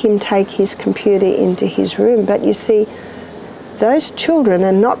let him take his computer into his room. But you see, those children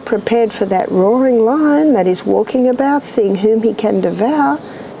are not prepared for that roaring lion that is walking about, seeing whom he can devour.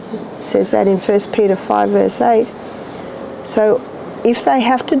 It says that in 1 Peter 5 verse 8. So if they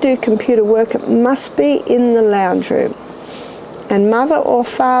have to do computer work, it must be in the lounge room. And mother or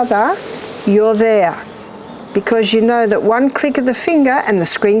father, you're there. Because you know that one click of the finger and the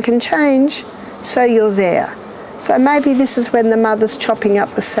screen can change, so you're there. So maybe this is when the mother's chopping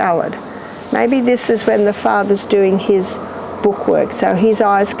up the salad. Maybe this is when the father's doing his bookwork, so his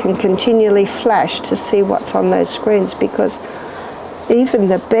eyes can continually flash to see what's on those screens, because even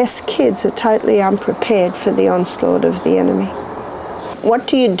the best kids are totally unprepared for the onslaught of the enemy. What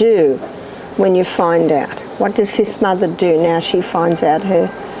do you do when you find out? What does this mother do now she finds out her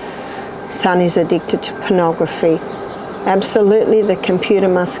son is addicted to pornography? Absolutely, the computer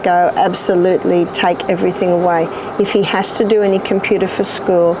must go. Absolutely, take everything away. If he has to do any computer for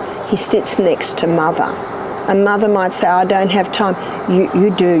school, he sits next to mother. A mother might say, I don't have time.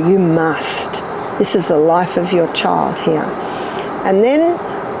 You do, you must. This is the life of your child here. And then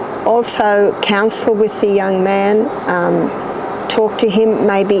also counsel with the young man, talk to him,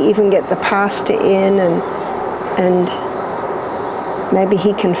 maybe even get the pastor in, and maybe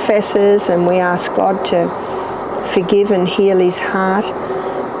he confesses and we ask God to forgive and heal his heart.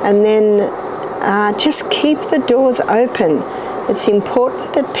 And then just keep the doors open. It's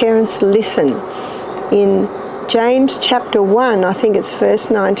important that parents listen. In James chapter 1, I think it's verse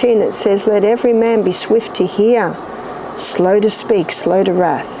 19, it says, let every man be swift to hear, slow to speak, slow to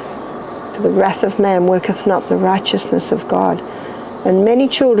wrath. For the wrath of man worketh not the righteousness of God. And many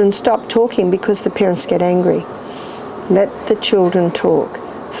children stop talking because the parents get angry. Let the children talk.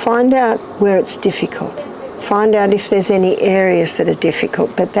 Find out where it's difficult. Find out if there's any areas that are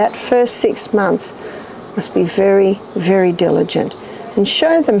difficult. But that first 6 months must be very, very diligent. And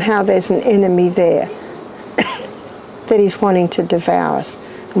show them how there's an enemy there that is wanting to devour us.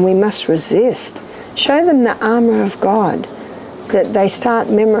 And we must resist. Show them the armor of God, that they start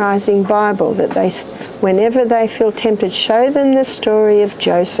memorizing Bible, that they, whenever they feel tempted, show them the story of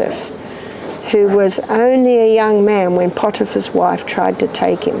Joseph, who was only a young man when Potiphar's wife tried to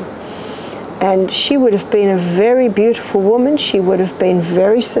take him. And she would have been a very beautiful woman. She would have been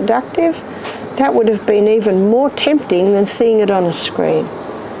very seductive. That would have been even more tempting than seeing it on a screen.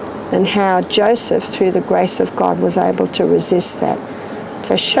 And how Joseph, through the grace of God, was able to resist that.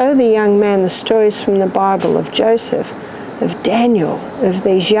 To show the young man the stories from the Bible of Joseph, of Daniel, of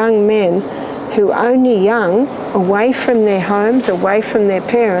these young men who only young, away from their homes, away from their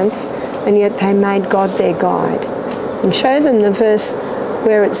parents, and yet they made God their guide. And show them the verse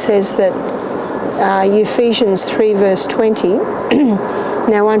where it says that, Ephesians 3 verse 20,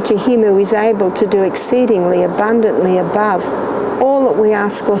 now unto him who is able to do exceedingly abundantly above all that we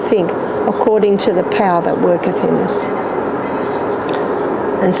ask or think, according to the power that worketh in us.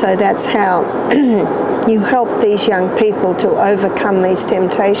 And so that's how you help these young people to overcome these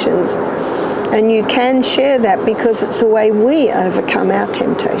temptations. And you can share that because it's the way we overcome our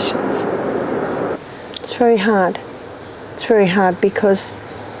temptations. It's very hard. It's very hard because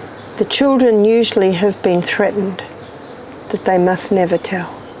the children usually have been threatened that they must never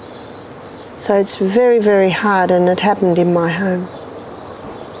tell. So it's very, very hard, and it happened in my home.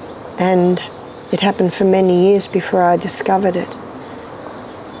 And it happened for many years before I discovered it.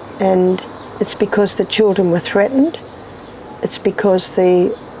 And it's because the children were threatened. It's because they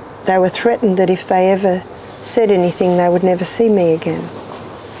were threatened that if they ever said anything, they would never see me again.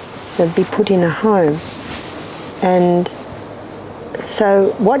 They'd be put in a home. And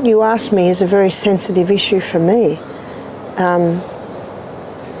so what you asked me is a very sensitive issue for me.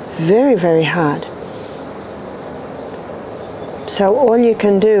 Very, very hard. So all you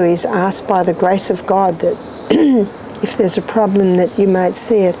can do is ask by the grace of God that if there's a problem that you might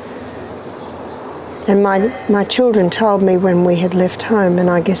see it. And my children told me when we had left home, and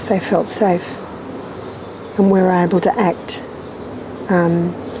I guess they felt safe. And we were able to act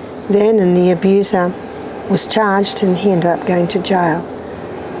then, and the abuser was charged and he ended up going to jail.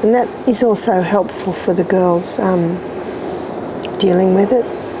 And that is also helpful for the girls. dealing with it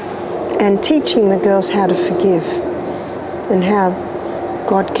and teaching the girls how to forgive and how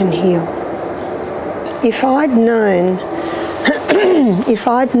God can heal. If I'd known, if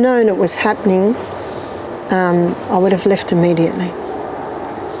I'd known it was happening, I would have left immediately.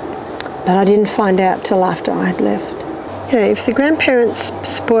 But I didn't find out till after I'd left. Yeah, if the grandparents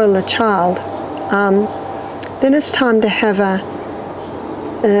spoil the child, then it's time to have a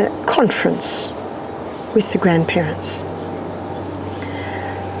conference with the grandparents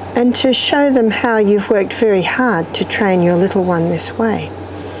and to show them how you've worked very hard to train your little one this way.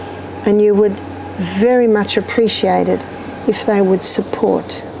 And you would very much appreciate it if they would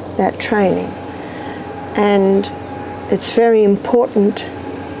support that training. And it's very important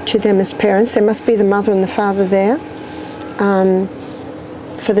to them as parents. There must be the mother and the father there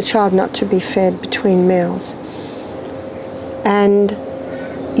for the child not to be fed between meals. And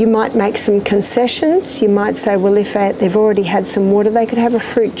you might make some concessions. You might say, well, if they've already had some water, they could have a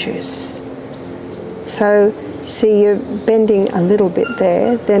fruit juice. So, see, you're bending a little bit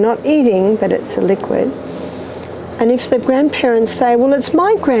there. They're not eating, but it's a liquid. And if the grandparents say, well, it's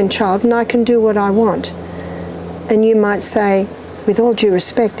my grandchild and I can do what I want, and you might say, with all due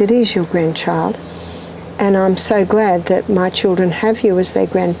respect, it is your grandchild, and I'm so glad that my children have you as their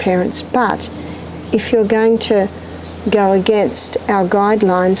grandparents, but if you're going to go against our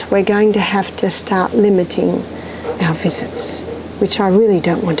guidelines, we're going to have to start limiting our visits, which I really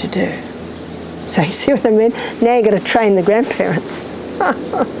don't want to do. So you see what I mean? Now you've got to train the grandparents.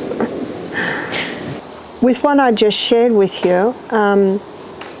 With what I just shared with you,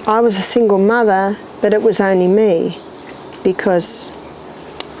 I was a single mother, but it was only me because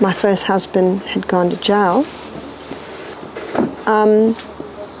my first husband had gone to jail.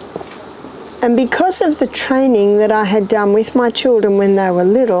 And because of the training that I had done with my children when they were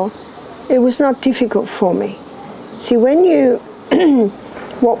little, it was not difficult for me. See, when you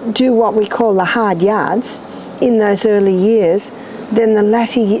do what we call the hard yards in those early years, then the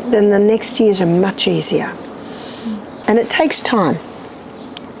next years are much easier. And it takes time.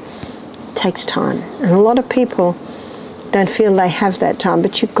 It takes time. And a lot of people don't feel they have that time,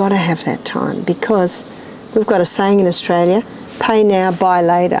 but you've got to have that time, because we've got a saying in Australia, pay now, buy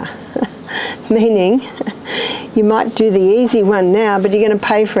later. Meaning, you might do the easy one now, but you're going to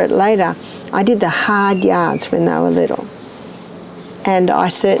pay for it later. I did the hard yards when they were little, and I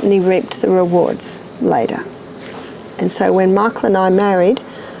certainly reaped the rewards later. And so when Michael and I married,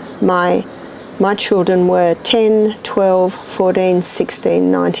 my children were 10, 12, 14,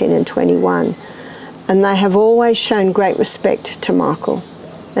 16, 19 and 21. And they have always shown great respect to Michael.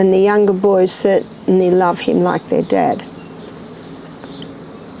 And the younger boys certainly love him like their dad.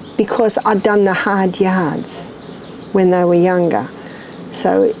 Because I'd done the hard yards when they were younger.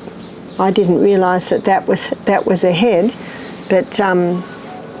 So I didn't realise that was ahead, but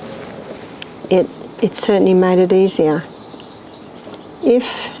it certainly made it easier.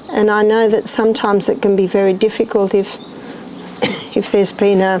 And I know that sometimes it can be very difficult if there's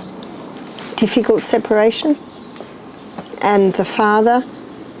been a difficult separation and the father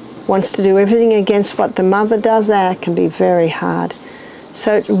wants to do everything against what the mother does, that can be very hard.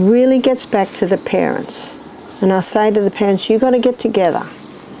 So it really gets back to the parents. And I say to the parents, you've got to get together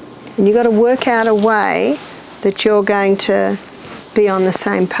and you've got to work out a way that you're going to be on the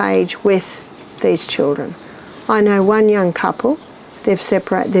same page with these children. I know one young couple, they've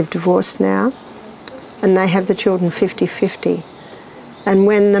divorced now, and they have the children 50-50. And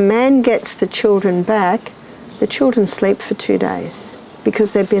when the man gets the children back, the children sleep for 2 days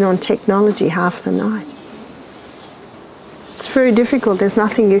because they've been on technology half the night. It's very difficult. There's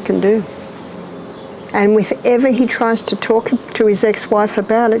nothing you can do. And if ever he tries to talk to his ex-wife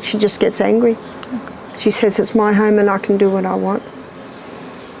about it, she just gets angry. She says, it's my home and I can do what I want.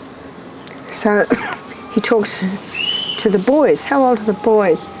 So he talks to the boys. How old are the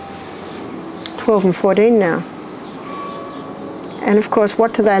boys? 12 and 14 now. And of course,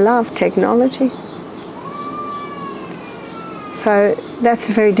 what do they love? Technology. So that's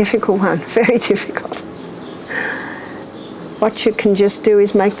a very difficult one, very difficult. What you can just do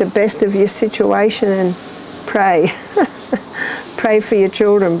is make the best of your situation and pray. Pray for your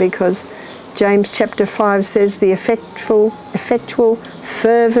children, because James chapter 5 says, the effectual,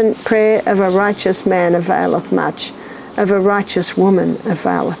 fervent prayer of a righteous man availeth much, of a righteous woman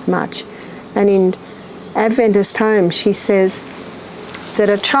availeth much. And in Adventist home, she says that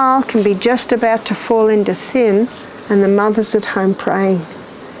a child can be just about to fall into sin and the mother's at home praying.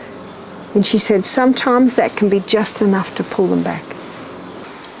 And she said sometimes that can be just enough to pull them back.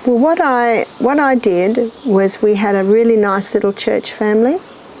 Well, what I did was, we had a really nice little church family,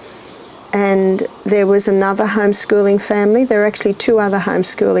 and there was another homeschooling family. There were actually 2 other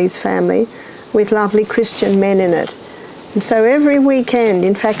homeschoolees family with lovely Christian men in it. And so every weekend,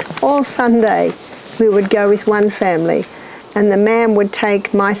 in fact all Sunday, we would go with one family, and the man would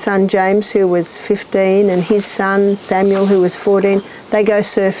take my son James, who was 15, and his son Samuel, who was 14. They go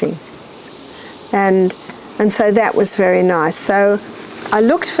surfing, and so that was very nice. So I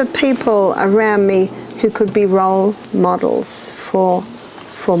looked for people around me who could be role models for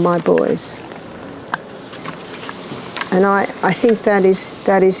my boys, and I think that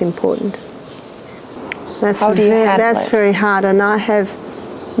is important. That's very hard, and I have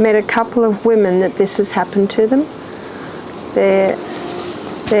met a couple of women that this has happened to them. Their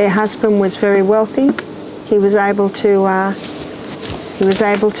husband was very wealthy. He was able to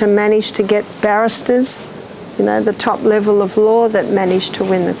manage to get barristers, you know, the top level of law, that managed to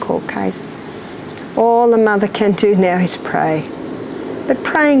win the court case. All the mother can do now is pray. But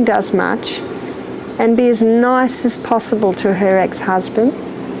praying does much, and be as nice as possible to her ex-husband,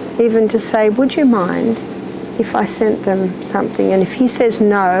 even to say, would you mind if I sent them something? And if he says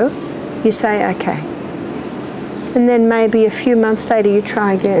no, you say okay. And then maybe a few months later you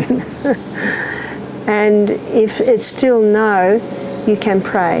try again. And if it's still no, you can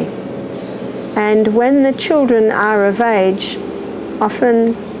pray. And when the children are of age,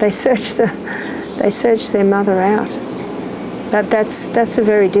 often they search their mother out. But that's a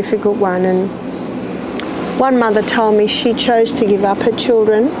very difficult one. And one mother told me she chose to give up her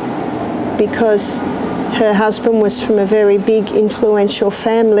children because her husband was from a very big, influential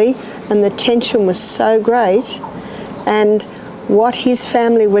family, and the tension was so great. And what his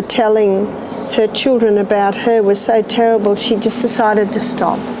family were telling her children about her was so terrible, she just decided to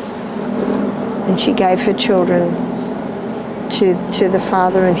stop. And she gave her children to the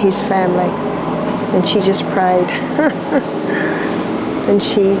father and his family. And she just prayed.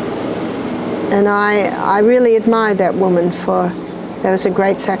 And I really admired that woman, for that was a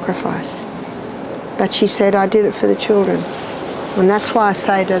great sacrifice. But she said, I did it for the children. And that's why I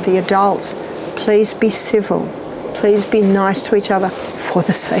say to the adults, please be civil. Please be nice to each other for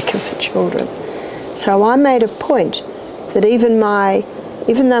the sake of the children. So I made a point that even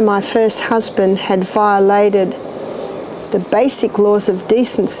though my first husband had violated the basic laws of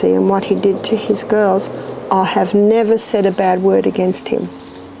decency and what he did to his girls, I have never said a bad word against him,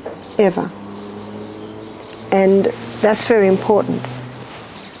 ever. And that's very important.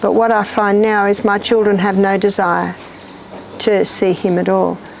 But what I find now is my children have no desire to see him at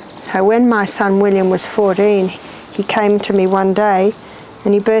all. So when my son William was 14, he came to me one day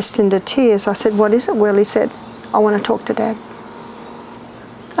and he burst into tears. I said, what is it, Will? He said, I want to talk to Dad.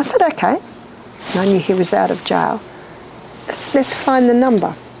 I said, okay. And I knew he was out of jail. Let's find the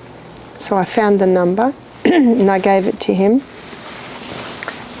number. So I found the number and I gave it to him.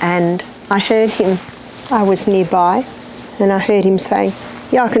 And I heard him, I was nearby, and I heard him saying,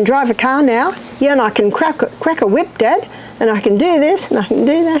 yeah, I can drive a car now. Yeah, and I can crack a whip, Dad. And I can do this and I can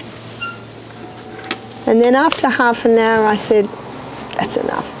do that. And then after half an hour I said, that's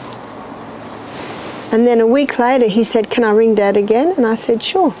enough. And then a week later he said, can I ring Dad again? And I said,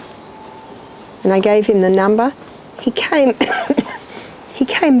 sure. And I gave him the number. He came, he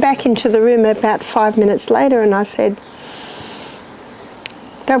came back into the room about 5 minutes later, and I said,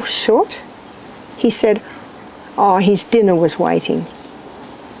 that was short. He said, oh, his dinner was waiting.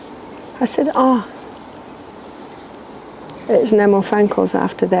 I said, oh. There's no more phone calls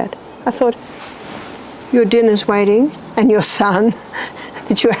after that. I thought, your dinner's waiting, and your son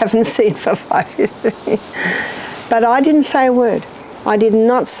that you haven't seen for 5 years. But I didn't say a word. I did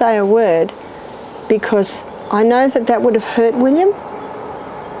not say a word, because I know that that would have hurt William.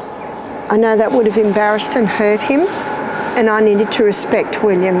 I know that would have embarrassed and hurt him, and I needed to respect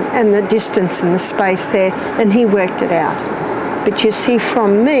William and the distance and the space there, and he worked it out. But you see,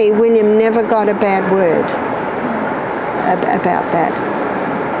 from me, William never got a bad word about that.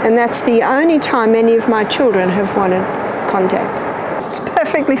 And that's the only time any of my children have wanted contact. It's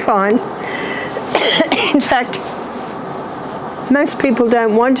perfectly fine. In fact, most people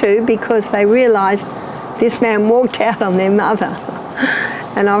don't want to, because they realise this man walked out on their mother.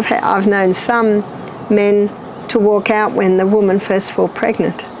 And I've known some men to walk out when the woman first fell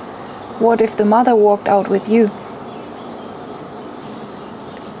pregnant. What if the mother walked out with you?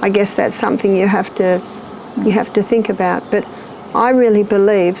 I guess that's something you have to think about. But I really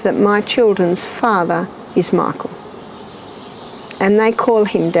believe that my children's father is Michael. And they call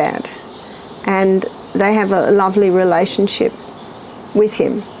him Dad. And they have a lovely relationship with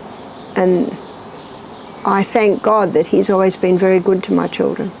him. And I thank God that he's always been very good to my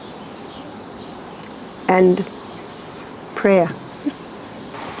children. And prayer.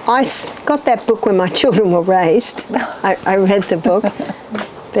 got that book when my children were raised. I read the book.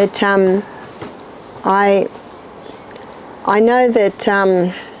 But I know that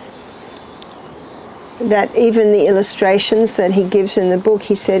that even the illustrations that he gives in the book,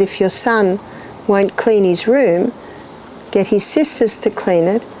 he said if your son won't clean his room, get his sisters to clean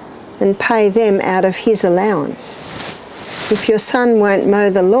it and pay them out of his allowance. If your son won't mow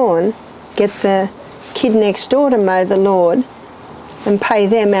the lawn, get the kid next door to mow the lawn and pay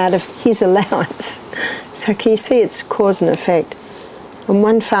them out of his allowance. So can you see it's cause and effect? And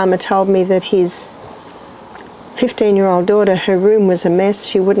one farmer told me that his 15-year-old daughter, her room was a mess,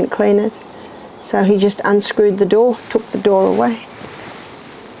 she wouldn't clean it. So he just unscrewed the door, took the door away.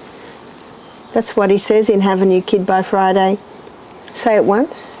 That's what he says in Have a New Kid by Friday. Say it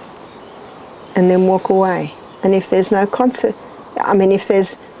once and then walk away. And if there's no if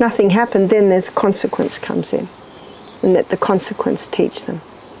there's nothing happened, then there's consequence comes in. And let the consequence teach them.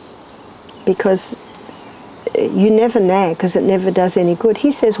 Because you never nag, because it never does any good.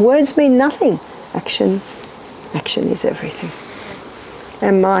 He says words mean nothing. Action is everything.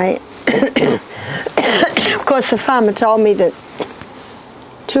 And of course the farmer told me that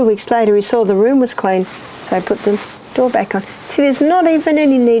 2 weeks later he saw the room was clean, so I put the door back on. See, there's not even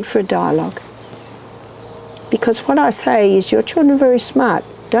any need for a dialogue. Because what I say is your children are very smart.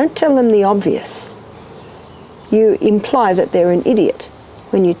 Don't tell them the obvious. You imply that they're an idiot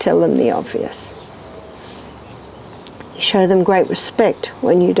when you tell them the obvious. You show them great respect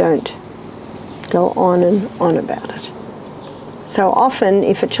when you don't go on and on about it. So often,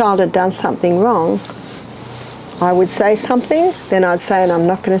 if a child had done something wrong, I would say something, then I'd say, and I'm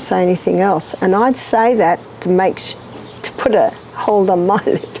not going to say anything else. And I'd say that to put a hold on my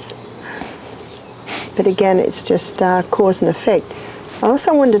lips. But again, it's just cause and effect. I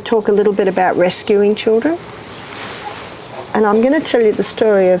also wanted to talk a little bit about rescuing children. And I'm going to tell you the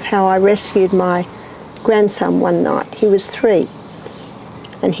story of how I rescued my grandson one night. He was 3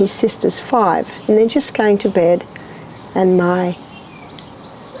 and his sister's 5, and they're just going to bed, and the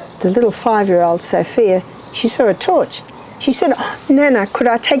little 5-year-old Sophia, she saw a torch. She said, "Oh, Nana, could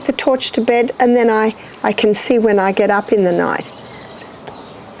I take the torch to bed and then I can see when I get up in the night?"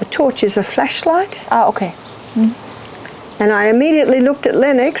 A torch is a flashlight. Ah, okay. Mm. And I immediately looked at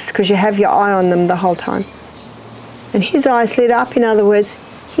Lennox, because you have your eye on them the whole time. And his eyes lit up. In other words,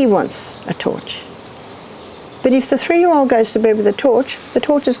 he wants a torch. But if the 3-year-old goes to bed with a torch, the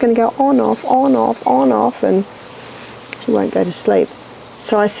torch is going to go on, off, on, off, on, off, and he won't go to sleep.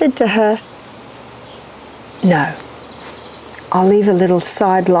 So I said to her, "No, I'll leave a little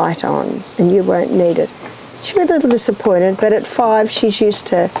side light on and you won't need it." She was a little disappointed, but at 5 she's used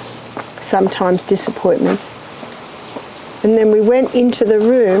to sometimes disappointments. And then we went into the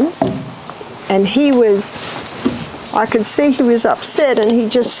room and I could see he was upset, and he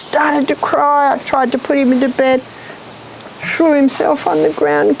just started to cry. I tried to put him into bed, threw himself on the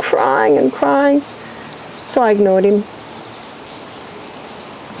ground crying and crying. So I ignored him.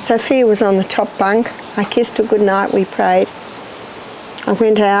 Sophia was on the top bunk. I kissed her goodnight, we prayed. I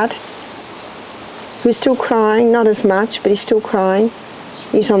went out. He was still crying, not as much, but he's still crying.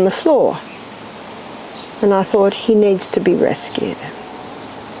 He's on the floor. And I thought, he needs to be rescued.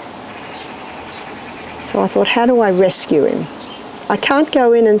 So I thought, how do I rescue him? I can't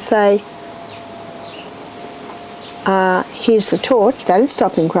go in and say, here's the torch, that'd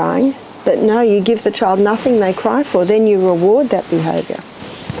stop him crying. But no, you give the child nothing they cry for, then you reward that behaviour.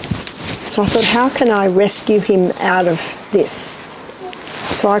 So I thought, how can I rescue him out of this?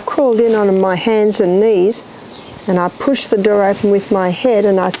 So I crawled in on my hands and knees, and I pushed the door open with my head,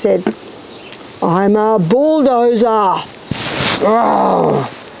 and I said, "I'm a bulldozer." Oh.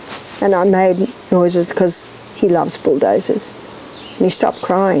 And I made noises because he loves bulldozers. And he stopped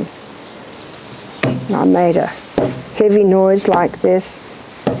crying. And I made a heavy noise like this.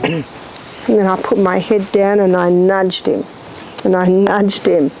 And then I put my head down and I nudged him. And I nudged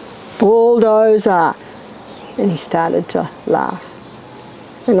him. "Bulldozer." And he started to laugh.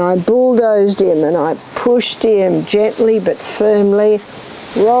 And I bulldozed him and I pushed him gently but firmly,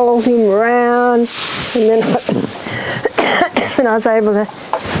 rolled him round, and then I was able to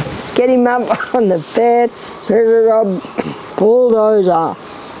get him up on the bed. This is a bulldozer.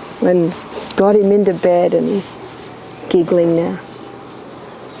 And got him into bed, and he's giggling now.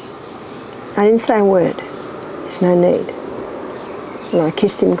 I didn't say a word. There's no need. And I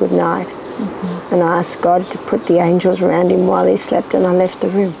kissed him goodnight. Mm-hmm. And I asked God to put the angels around him while he slept, and I left the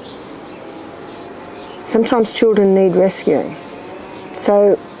room. Sometimes children need rescuing.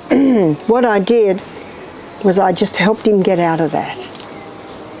 So what I did was I just helped him get out of that.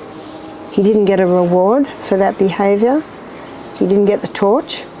 He didn't get a reward for that behaviour. He didn't get the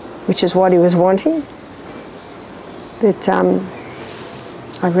torch. which is what he was wanting. But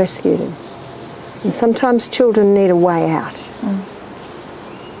I rescued him. And sometimes children need a way out.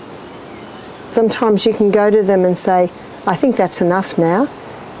 Sometimes you can go to them and say, I think that's enough now.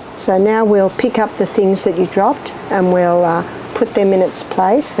 So now we'll pick up the things that you dropped and we'll put them in its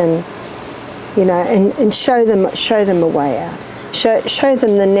place, and you know, and show them a way out. Show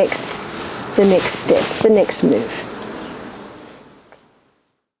them the next step, the next move.